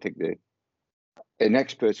I don't think that an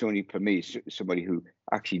expert's only, for me, somebody who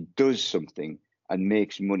actually does something and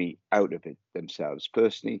makes money out of it themselves,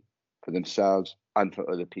 personally, for themselves and for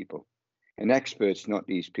other people. An expert's not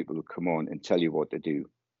these people who come on and tell you what to do.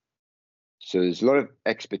 So there's a lot of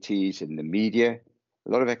expertise in the media,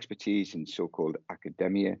 a lot of expertise in so-called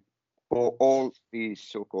academia, or all these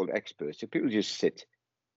so-called experts. So people just sit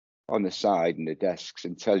on the side in the desks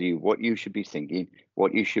and tell you what you should be thinking,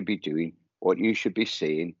 what you should be doing, what you should be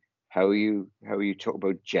saying, how you talk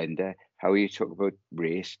about gender, how you talk about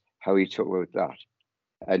race, how you talk about that.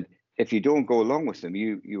 And if you don't go along with them,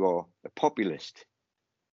 you are a populist.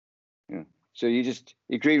 You know? So you just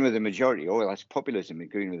agreeing with the majority. Oh, well, that's populism,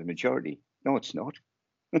 agreeing with the majority. No, it's not.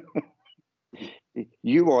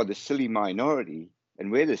 You are the silly minority, and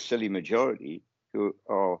we're the silly majority who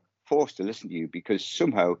are forced to listen to you because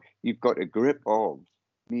somehow you've got a grip of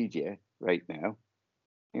media right now.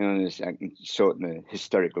 You know, I saw it in the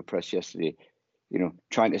hysterical press yesterday, you know,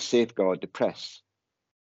 trying to safeguard the press,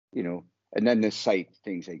 you know, and then they cite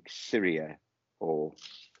things like Syria or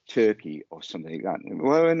Turkey or something like that.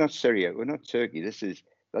 Well, we're not Syria, we're not Turkey.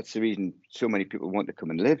 That's the reason so many people want to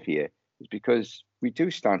come and live here, is because we do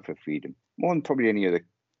stand for freedom more than probably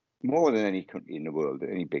more than any country in the world,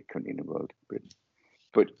 any big country in the world, Britain.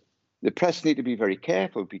 But the press need to be very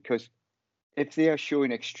careful, because if they are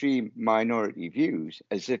showing extreme minority views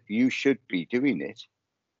as if you should be doing it,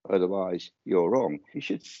 otherwise you're wrong,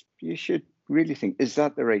 you should really think, is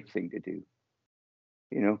that the right thing to do?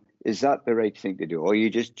 You know, is that the right thing to do? Or are you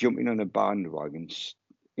just jumping on a bandwagon,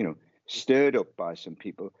 you know, stirred up by some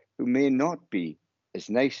people who may not be as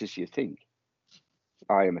nice as you think?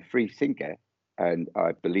 I am a free thinker and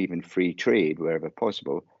I believe in free trade wherever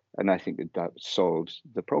possible. And I think that solves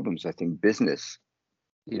the problems. I think business,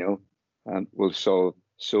 you know, will solve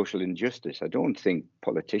social injustice. I don't think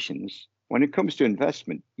politicians, when it comes to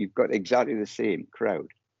investment, you've got exactly the same crowd.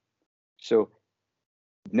 So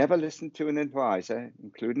never listen to an advisor,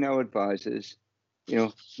 including our advisors. You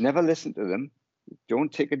know, never listen to them.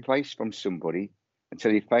 Don't take advice from somebody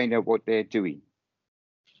until you find out what they're doing.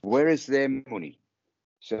 Where is their money?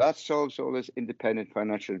 So that solves all this independent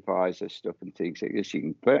financial advisor stuff and things like this.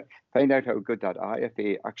 You can find out how good that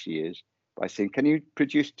IFA actually is by saying, can you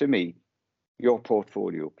produce to me your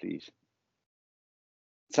portfolio, please?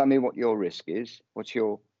 Tell me what your risk is. What's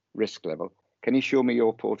your risk level? Can you show me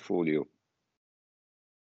your portfolio?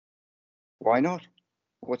 Why not?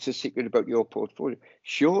 What's the secret about your portfolio?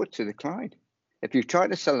 Show it to the client. If you're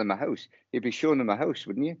trying to sell them a house, you'd be showing them a house,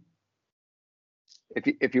 wouldn't you?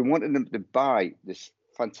 If you wanted them to buy this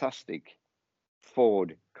fantastic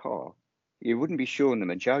Ford car, you wouldn't be showing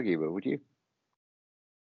them a Jaguar, would you?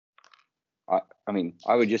 I mean,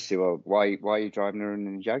 I would just say, well, why are you driving around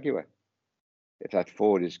in a Jaguar? If that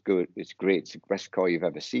Ford is good, it's great, it's the best car you've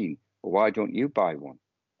ever seen, well, why don't you buy one?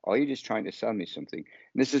 Or are you just trying to sell me something?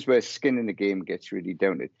 And this is where skin in the game gets really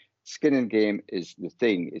down to. Skin in the game is the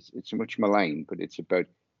thing. It's much maligned, but it's about,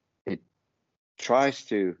 it tries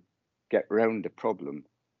to get around the problem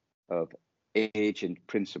of agent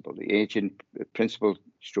principle, the agent principle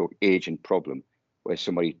stroke agent problem, where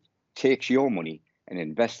somebody takes your money and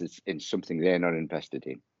invests it in something they're not invested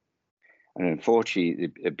in. And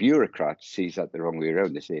unfortunately, the bureaucrat sees that the wrong way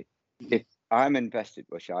around. They say, if I'm invested,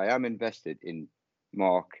 which I am invested in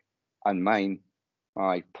Mark and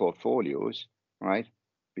my portfolios, right?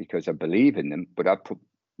 Because I believe in them, but I put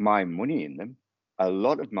my money in them. A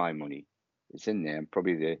lot of my money is in there. I'm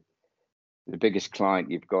probably the biggest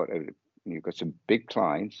client you've got. You've got some big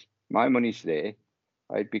clients. My money's there,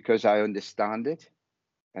 right? Because I understand it,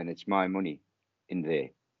 and it's my money in there.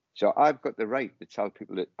 So I've got the right to tell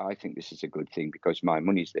people that I think this is a good thing because my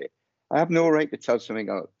money's there. I have no right to tell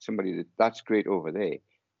somebody that that's great over there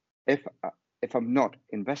if I'm not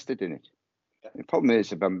invested in it. The problem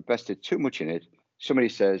is, if I'm invested too much in it, somebody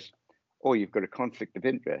says, oh, you've got a conflict of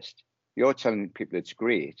interest. You're telling people it's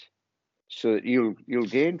great so that you'll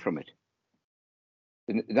gain from it.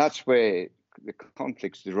 And that's where the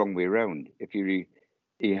conflict's the wrong way around. If you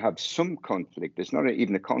have some conflict, there's not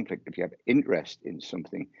even a conflict. If you have interest in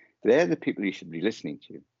something, they're the people you should be listening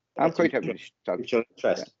to. I'm quite happy to tell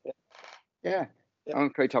interest. Yeah.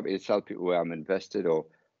 I'm quite happy to tell people where I'm invested or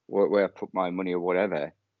where I put my money or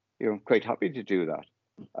whatever. You know, I'm quite happy to do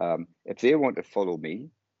that. If they want to follow me,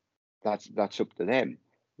 that's up to them.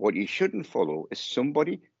 What you shouldn't follow is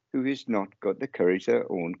somebody who has not got the courage of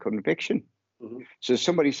their own conviction. Mm-hmm. So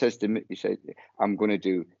somebody says to me, I'm going to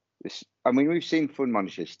do this. I mean, we've seen fund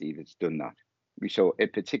managers, Steve, that's done that. We saw a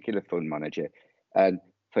particular fund manager, and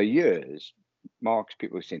for years, Mark's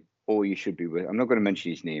people were saying, oh, you should be with, I'm not going to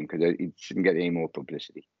mention his name because he shouldn't get any more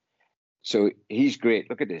publicity. So he's great.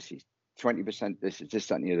 Look at this. He's 20% this, is this,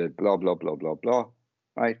 that, and the other, blah, blah, blah, blah, blah,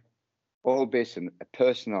 right? All based on a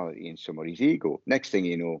personality and somebody's ego. Next thing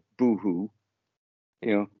you know, boo-hoo,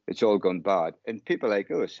 you know, it's all gone bad. And people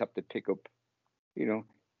like us have to pick up, you know,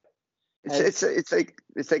 it's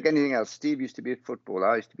like anything else. Steve used to be a footballer.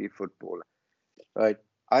 I used to be a footballer, right?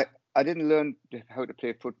 I didn't learn how to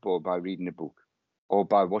play football by reading a book or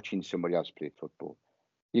by watching somebody else play football.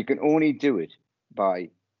 You can only do it by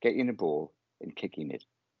getting a ball and kicking it.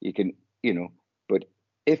 You can, but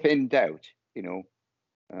if in doubt,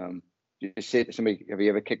 just say to somebody, have you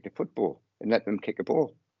ever kicked a football? And let them kick a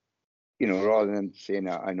ball, rather than saying,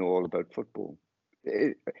 I know all about football.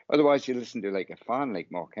 Otherwise, you listen to like a fan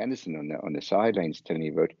like Mark Henderson on the sidelines telling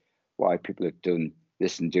you about why people have done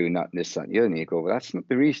this and doing that and this, that, and the other. And you go, well, that's not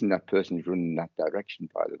the reason that person's running in that direction,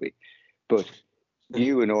 by the way. But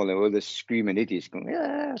you and all the other screaming idiots going,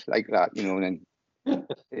 yeah, like that, and then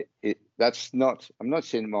that's not, I'm not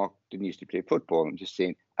saying Mark didn't used to play football. I'm just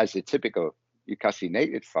saying, as a typical Newcastle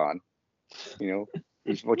United fan,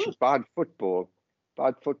 he's watching bad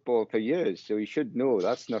football for years. So he should know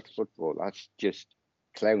that's not football. That's just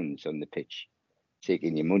clowns on the pitch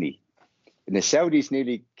taking your money. And the Saudis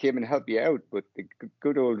nearly came and helped you out, but the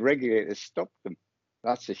good old regulators stopped them.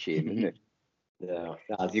 That's a shame, isn't it? Yeah.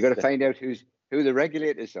 You've got to find out who the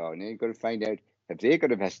regulators are, and you've got to find out have they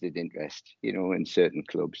got a vested interest, in certain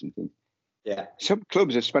clubs and things. Yeah. Some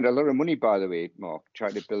clubs have spent a lot of money, by the way, Mark,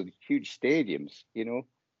 trying to build huge stadiums.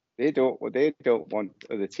 They don't want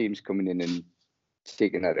other teams coming in and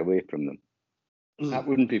taking that away from them. That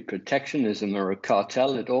wouldn't be protectionism or a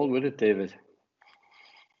cartel at all, would it, David?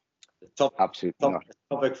 Absolutely not.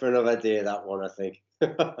 Topic for another day, that one, I think.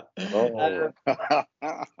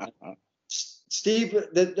 Steve,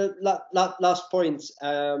 the last point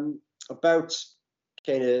about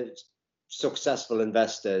kind of successful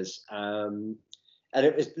investors, and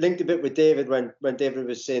it was linked a bit with David when David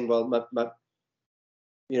was saying, well, my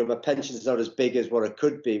pension's not as big as what it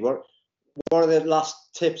could be. One of the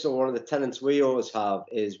last tips, or one of the tenets we always have,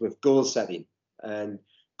 is with goal setting and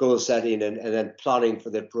then planning for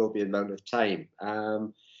the appropriate amount of time.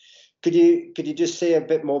 Could you just say a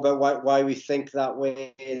bit more about why we think that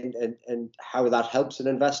way and how that helps an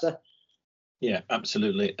investor? Yeah,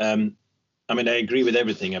 absolutely. I agree with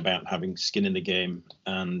everything about having skin in the game.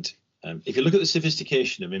 And if you look at the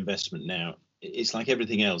sophistication of investment now, it's like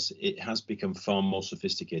everything else. It has become far more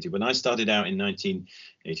sophisticated. When I started out in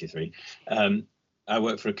 1983, I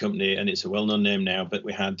worked for a company, and it's a well-known name now, but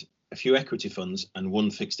we had a few equity funds and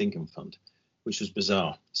one fixed income fund, which was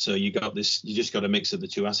bizarre. So you just got a mix of the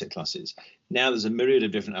two asset classes. Now there's a myriad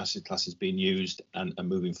of different asset classes being used and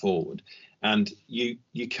moving forward. And you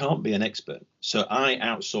can't be an expert. So I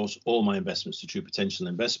outsource all my investments to True Potential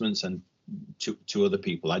Investments and to other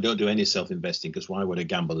people. I don't do any self-investing, because why would I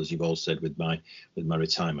gamble, as you've all said, with my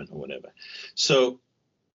retirement or whatever. So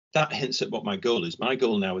that hints at what my goal is. My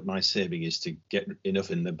goal now with my saving is to get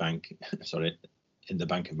enough in the bank, in the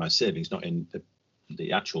bank of my savings, not in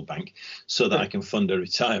the actual bank, so that I can fund a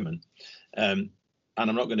retirement. And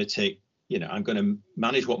I'm not going to take, I'm going to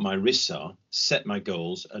manage what my risks are, set my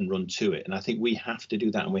goals and run to it. And I think we have to do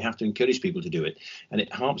that, and we have to encourage people to do it. And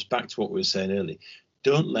it harps back to what we were saying earlier.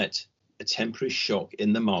 Don't let a temporary shock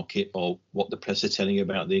in the market or what the press are telling you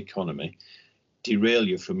about the economy derail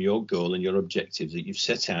you from your goal and your objectives that you've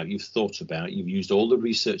set out, you've thought about, you've used all the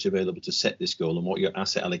research available to set this goal and what your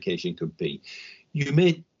asset allocation could be. You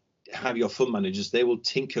may have your fund managers, they will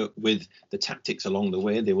tinker with the tactics along the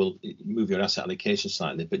way, they will move your asset allocation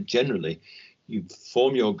slightly, but generally you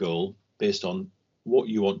form your goal based on what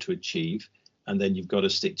you want to achieve, and then you've got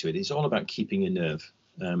to stick to it. It's all about keeping your nerve.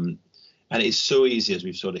 And it's so easy, as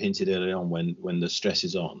we've sort of hinted earlier on, when the stress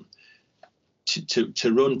is on,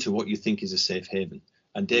 to run to what you think is a safe haven.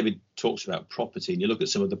 And David talks about property, and you look at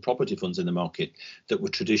some of the property funds in the market that were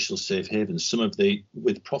traditional safe havens, some of the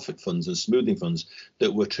with profit funds and smoothing funds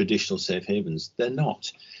that were traditional safe havens. They're not.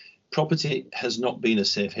 Property has not been a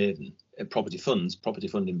safe haven. Property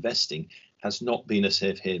fund investing has not been a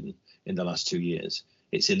safe haven in the last 2 years.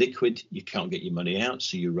 It's illiquid. You can't get your money out,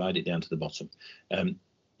 so you ride it down to the bottom.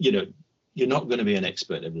 You're not going to be an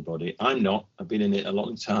expert, everybody. I'm not. I've been in it a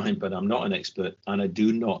long time, but I'm not an expert, and I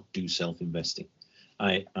do not do self-investing.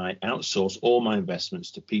 I outsource all my investments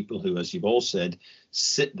to people who, as you've all said,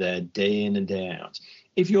 sit there day in and day out.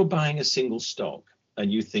 If you're buying a single stock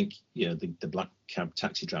and you think, the black cab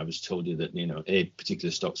taxi drivers told you that, a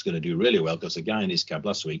particular stock's going to do really well because the guy in his cab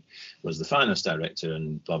last week was the finance director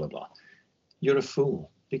and blah, blah, blah. You're a fool,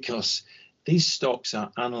 because these stocks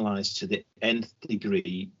are analysed to the nth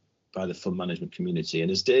degree by the fund management community. And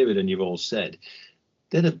as David and you've all said,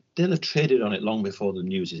 they'll have traded on it long before the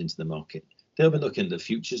news is into the market. They'll be looking at the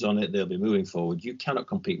futures on it. They'll be moving forward. You cannot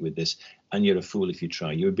compete with this, and you're a fool if you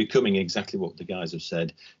try. You're becoming exactly what the guys have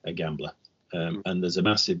said, a gambler. And there's a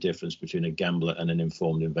massive difference between a gambler and an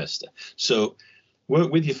informed investor. So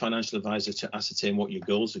work with your financial advisor to ascertain what your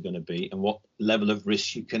goals are going to be and what level of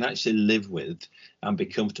risk you can actually live with and be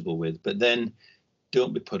comfortable with. But then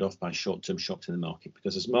don't be put off by short-term shocks in the market,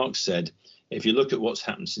 because as Mark said, if you look at what's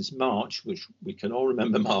happened since March, which we can all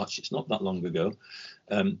remember March, it's not that long ago,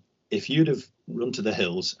 if you'd have run to the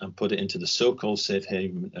hills and put it into the so-called safe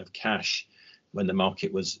haven of cash when the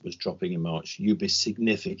market was dropping in March, you'd be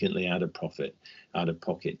significantly out of pocket,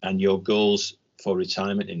 and your goals for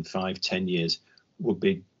retirement in 5-10 years would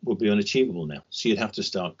be unachievable now. So you'd have to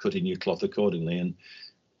start cutting your cloth accordingly. And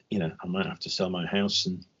I might have to sell my house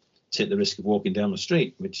and take the risk of walking down the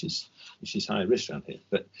street, which is high risk around here.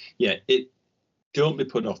 But yeah, don't be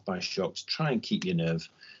put off by shocks. Try and keep your nerve.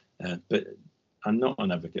 But I'm not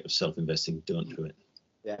an advocate of self-investing. Don't do it.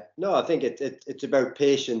 Yeah, no, I think it's about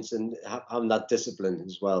patience and having that discipline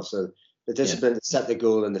as well. So the discipline to set the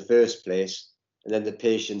goal in the first place, and then the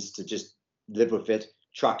patience to just live with it,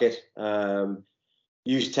 track it,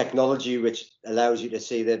 use technology which allows you to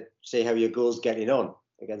see how your goal's getting on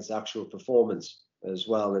against actual performance as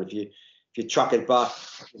well. And if you track it back,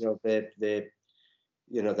 the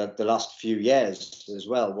last few years as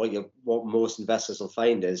well, what most investors will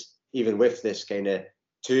find is, even with this kind of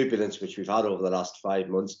turbulence which we've had over the last 5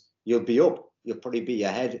 months, you'll probably be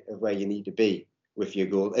ahead of where you need to be with your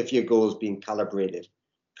goal, if your goal is being calibrated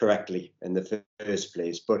correctly in the first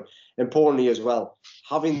place. But importantly as well,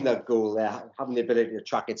 having that goal there, having the ability to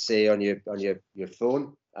track it, say on your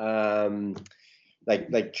phone,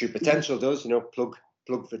 like True Potential does, plug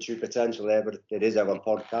for True Potential there, but it is our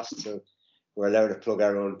podcast, so we're allowed to plug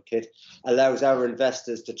our own kit, allows our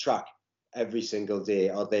investors to track every single day,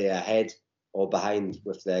 are they ahead or behind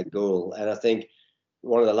with their goal. And I think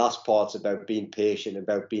one of the last parts about being patient,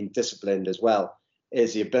 about being disciplined as well,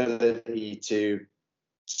 is the ability to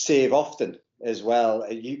save often as well.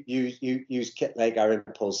 You use kit like our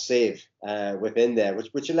Impulse Save within there,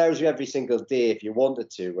 which allows you every single day, if you wanted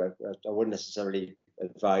to. I wouldn't necessarily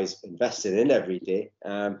advise investing in every day,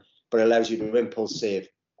 but it allows you to Impulse Save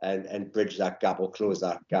and bridge that gap or close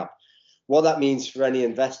that gap. What that means for any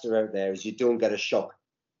investor out there is you don't get a shock.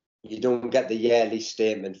 You don't get the yearly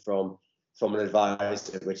statement from an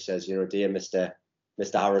advisor which says, dear Mr.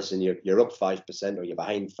 Harrison, you're up 5% or you're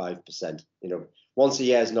behind 5%. Once a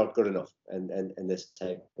year is not good enough in this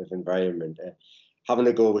type of environment. Having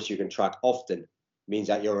a goal which you can track often means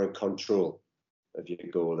that you're in control of your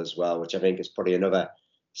goal as well, which I think is probably another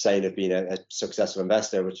sign of being a successful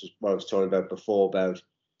investor, which is what I was talking about before, about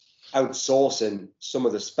outsourcing some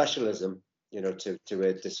of the specialism, to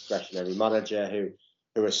a discretionary manager who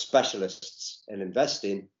are specialists in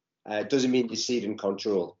investing. Doesn't mean you're ceding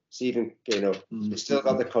control. You've still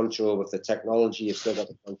got the control with the technology. You've still got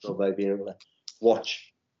the control by being able to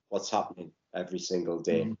watch what's happening every single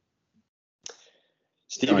day.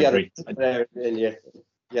 Steve, you had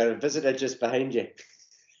a visitor just behind you.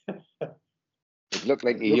 It looked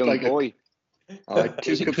like a young boy.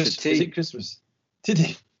 Two cups of tea. Was it Christmas? Did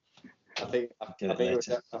he? I think it was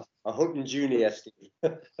a Hutton Junior, Steve.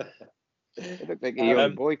 It looked like a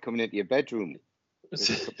young boy coming into your bedroom with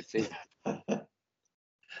a cup of tea.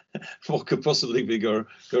 What could possibly go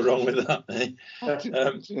wrong with that, eh?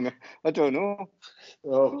 I don't know.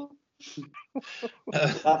 Oh.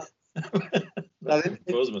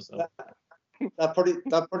 That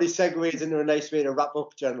probably segues into a nice way to wrap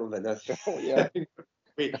up, gentlemen. Yeah.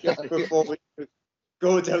 Before we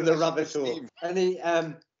go down the rabbit hole.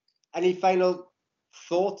 Any final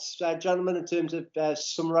thoughts, gentlemen, in terms of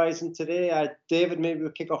summarising today? David, maybe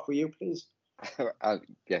we'll kick off with you, please.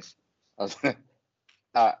 Yes.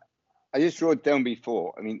 I just wrote down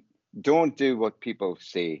before. I mean, don't do what people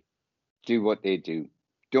say. Do what they do.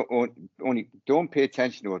 Don't pay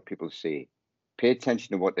attention to what people say. Pay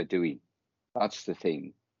attention to what they're doing. That's the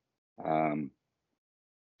thing. So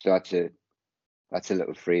that's a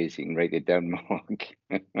little phrase. You can write it down, Mark.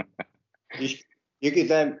 You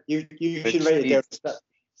could you should write it down.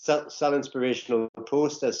 Sell inspirational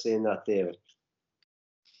posters saying that, David.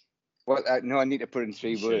 Well, no, I need to put in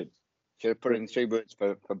 3 words. Should I put in 3 words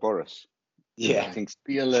for Boris? Yeah. I think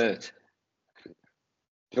Be alert.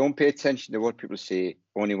 Don't pay attention to what people say,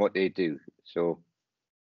 only what they do. So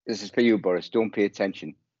this is for you, Boris. Don't pay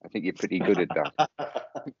attention. I think you're pretty good at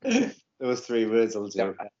that. Those 3 words will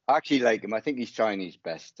do. I actually like him. I think he's trying his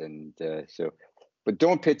best. And but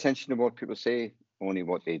don't pay attention to what people say, only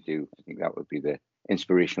what they do. I think that would be the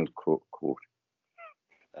inspirational quote.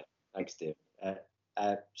 Thanks, Dave.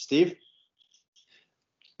 Steve?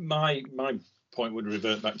 My point would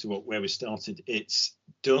revert back to where we started. It's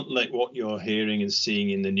don't let what you're hearing and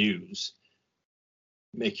seeing in the news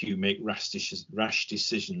make you make rash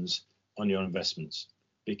decisions on your investments,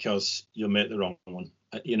 because you'll make the wrong one.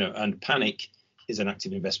 And panic is an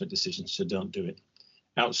active investment decision, so don't do it.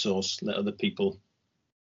 Outsource, let other people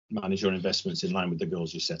manage your investments in line with the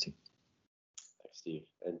goals you're setting. Thanks, Steve.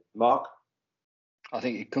 And Mark? I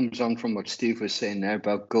think it comes on from what Steve was saying there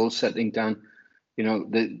about goal setting, Dan. You know,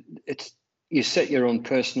 you set your own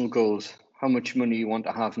personal goals, how much money you want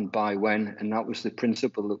to have and buy when, and that was the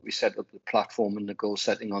principle that we set up the platform and the goal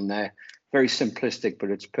setting on there. Very simplistic,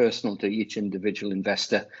 but it's personal to each individual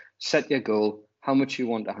investor. Set your goal, how much you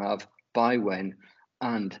want to have, buy when,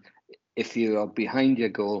 and if you are behind your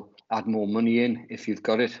goal, add more money in if you've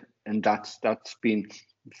got it. And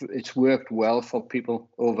it's worked well for people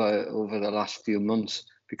over the last few months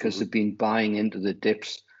because they've been buying into the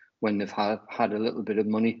dips when they've had a little bit of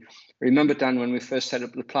money. Remember, Dan, when we first set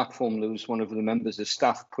up the platform, there was one of the members of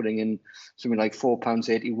staff putting in something like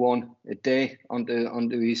 £4.81 a day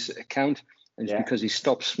onto his account, and it's because he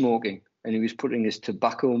stopped smoking and he was putting his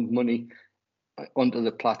tobacco money onto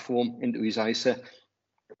the platform into his ISA.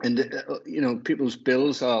 And people's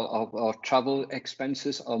bills or travel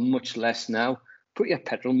expenses are much less now. Put your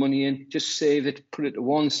petrol money in, just save it, put it to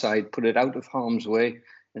one side, put it out of harm's way,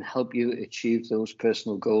 and help you achieve those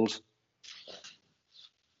personal goals.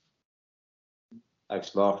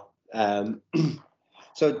 Thanks, Mark. So,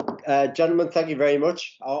 gentlemen, thank you very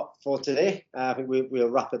much for today. I think we'll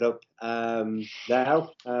wrap it up now.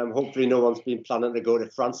 Hopefully no one's been planning to go to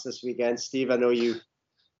France this weekend. Steve, I know you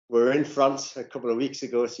were in France a couple of weeks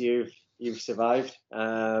ago, so you've survived.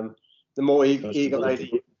 The more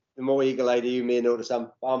eagle-eyed you may notice,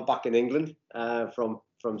 I'm back in England from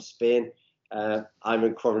Spain. I'm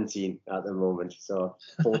in quarantine at the moment, so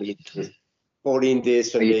 14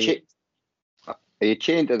 days for me. Are you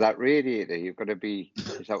chained to that radiator? You've got to be.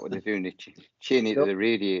 Is that what they're doing? They're chaining to the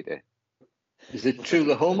radiator. Is it true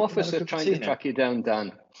the Home Office are trying to track you down,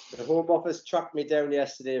 Dan? The Home Office tracked me down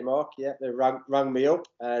yesterday, Mark. Yeah, they rang me up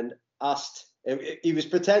and asked. He was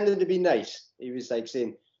pretending to be nice. He was like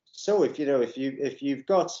saying, "So if you've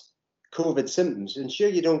got COVID symptoms, ensure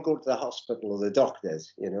you don't go to the hospital or the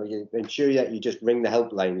doctors. You ensure that you just ring the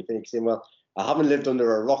helpline." You think, saying, "Well, I haven't lived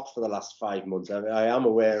under a rock for the last 5 months. I am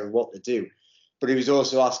aware of what to do." But he was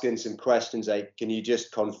also asking some questions like, "Can you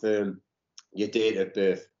just confirm your date of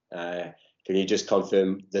birth? Can you just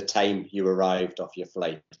confirm the time you arrived off your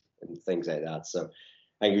flight?" and things like that. So I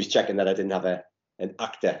think he was checking that I didn't have an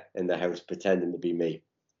actor in the house pretending to be me.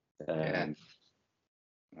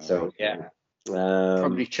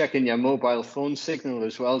 Probably checking your mobile phone signal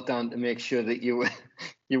as well, Dan, to make sure that you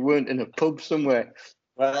weren't in a pub somewhere.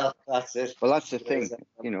 Well, that's it. Well, that's the thing,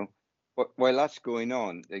 While that's going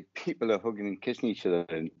on, like, people are hugging and kissing each other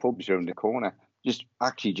in pubs around the corner, just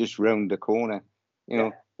round the corner.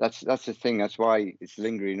 That's the thing. That's why it's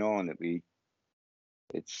lingering on.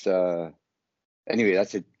 Anyway,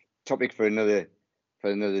 that's a topic for another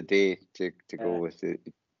day to go with.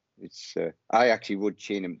 I actually would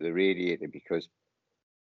chain him to the radiator because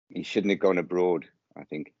he shouldn't have gone abroad. I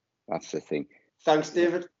think that's the thing. Thanks,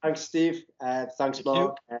 David. Thanks, Steve. Thanks,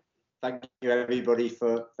 Mark. Thank you, everybody,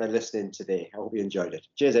 for listening today. I hope you enjoyed it.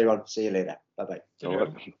 Cheers, everyone. See you later. Bye-bye.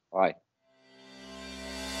 Bye.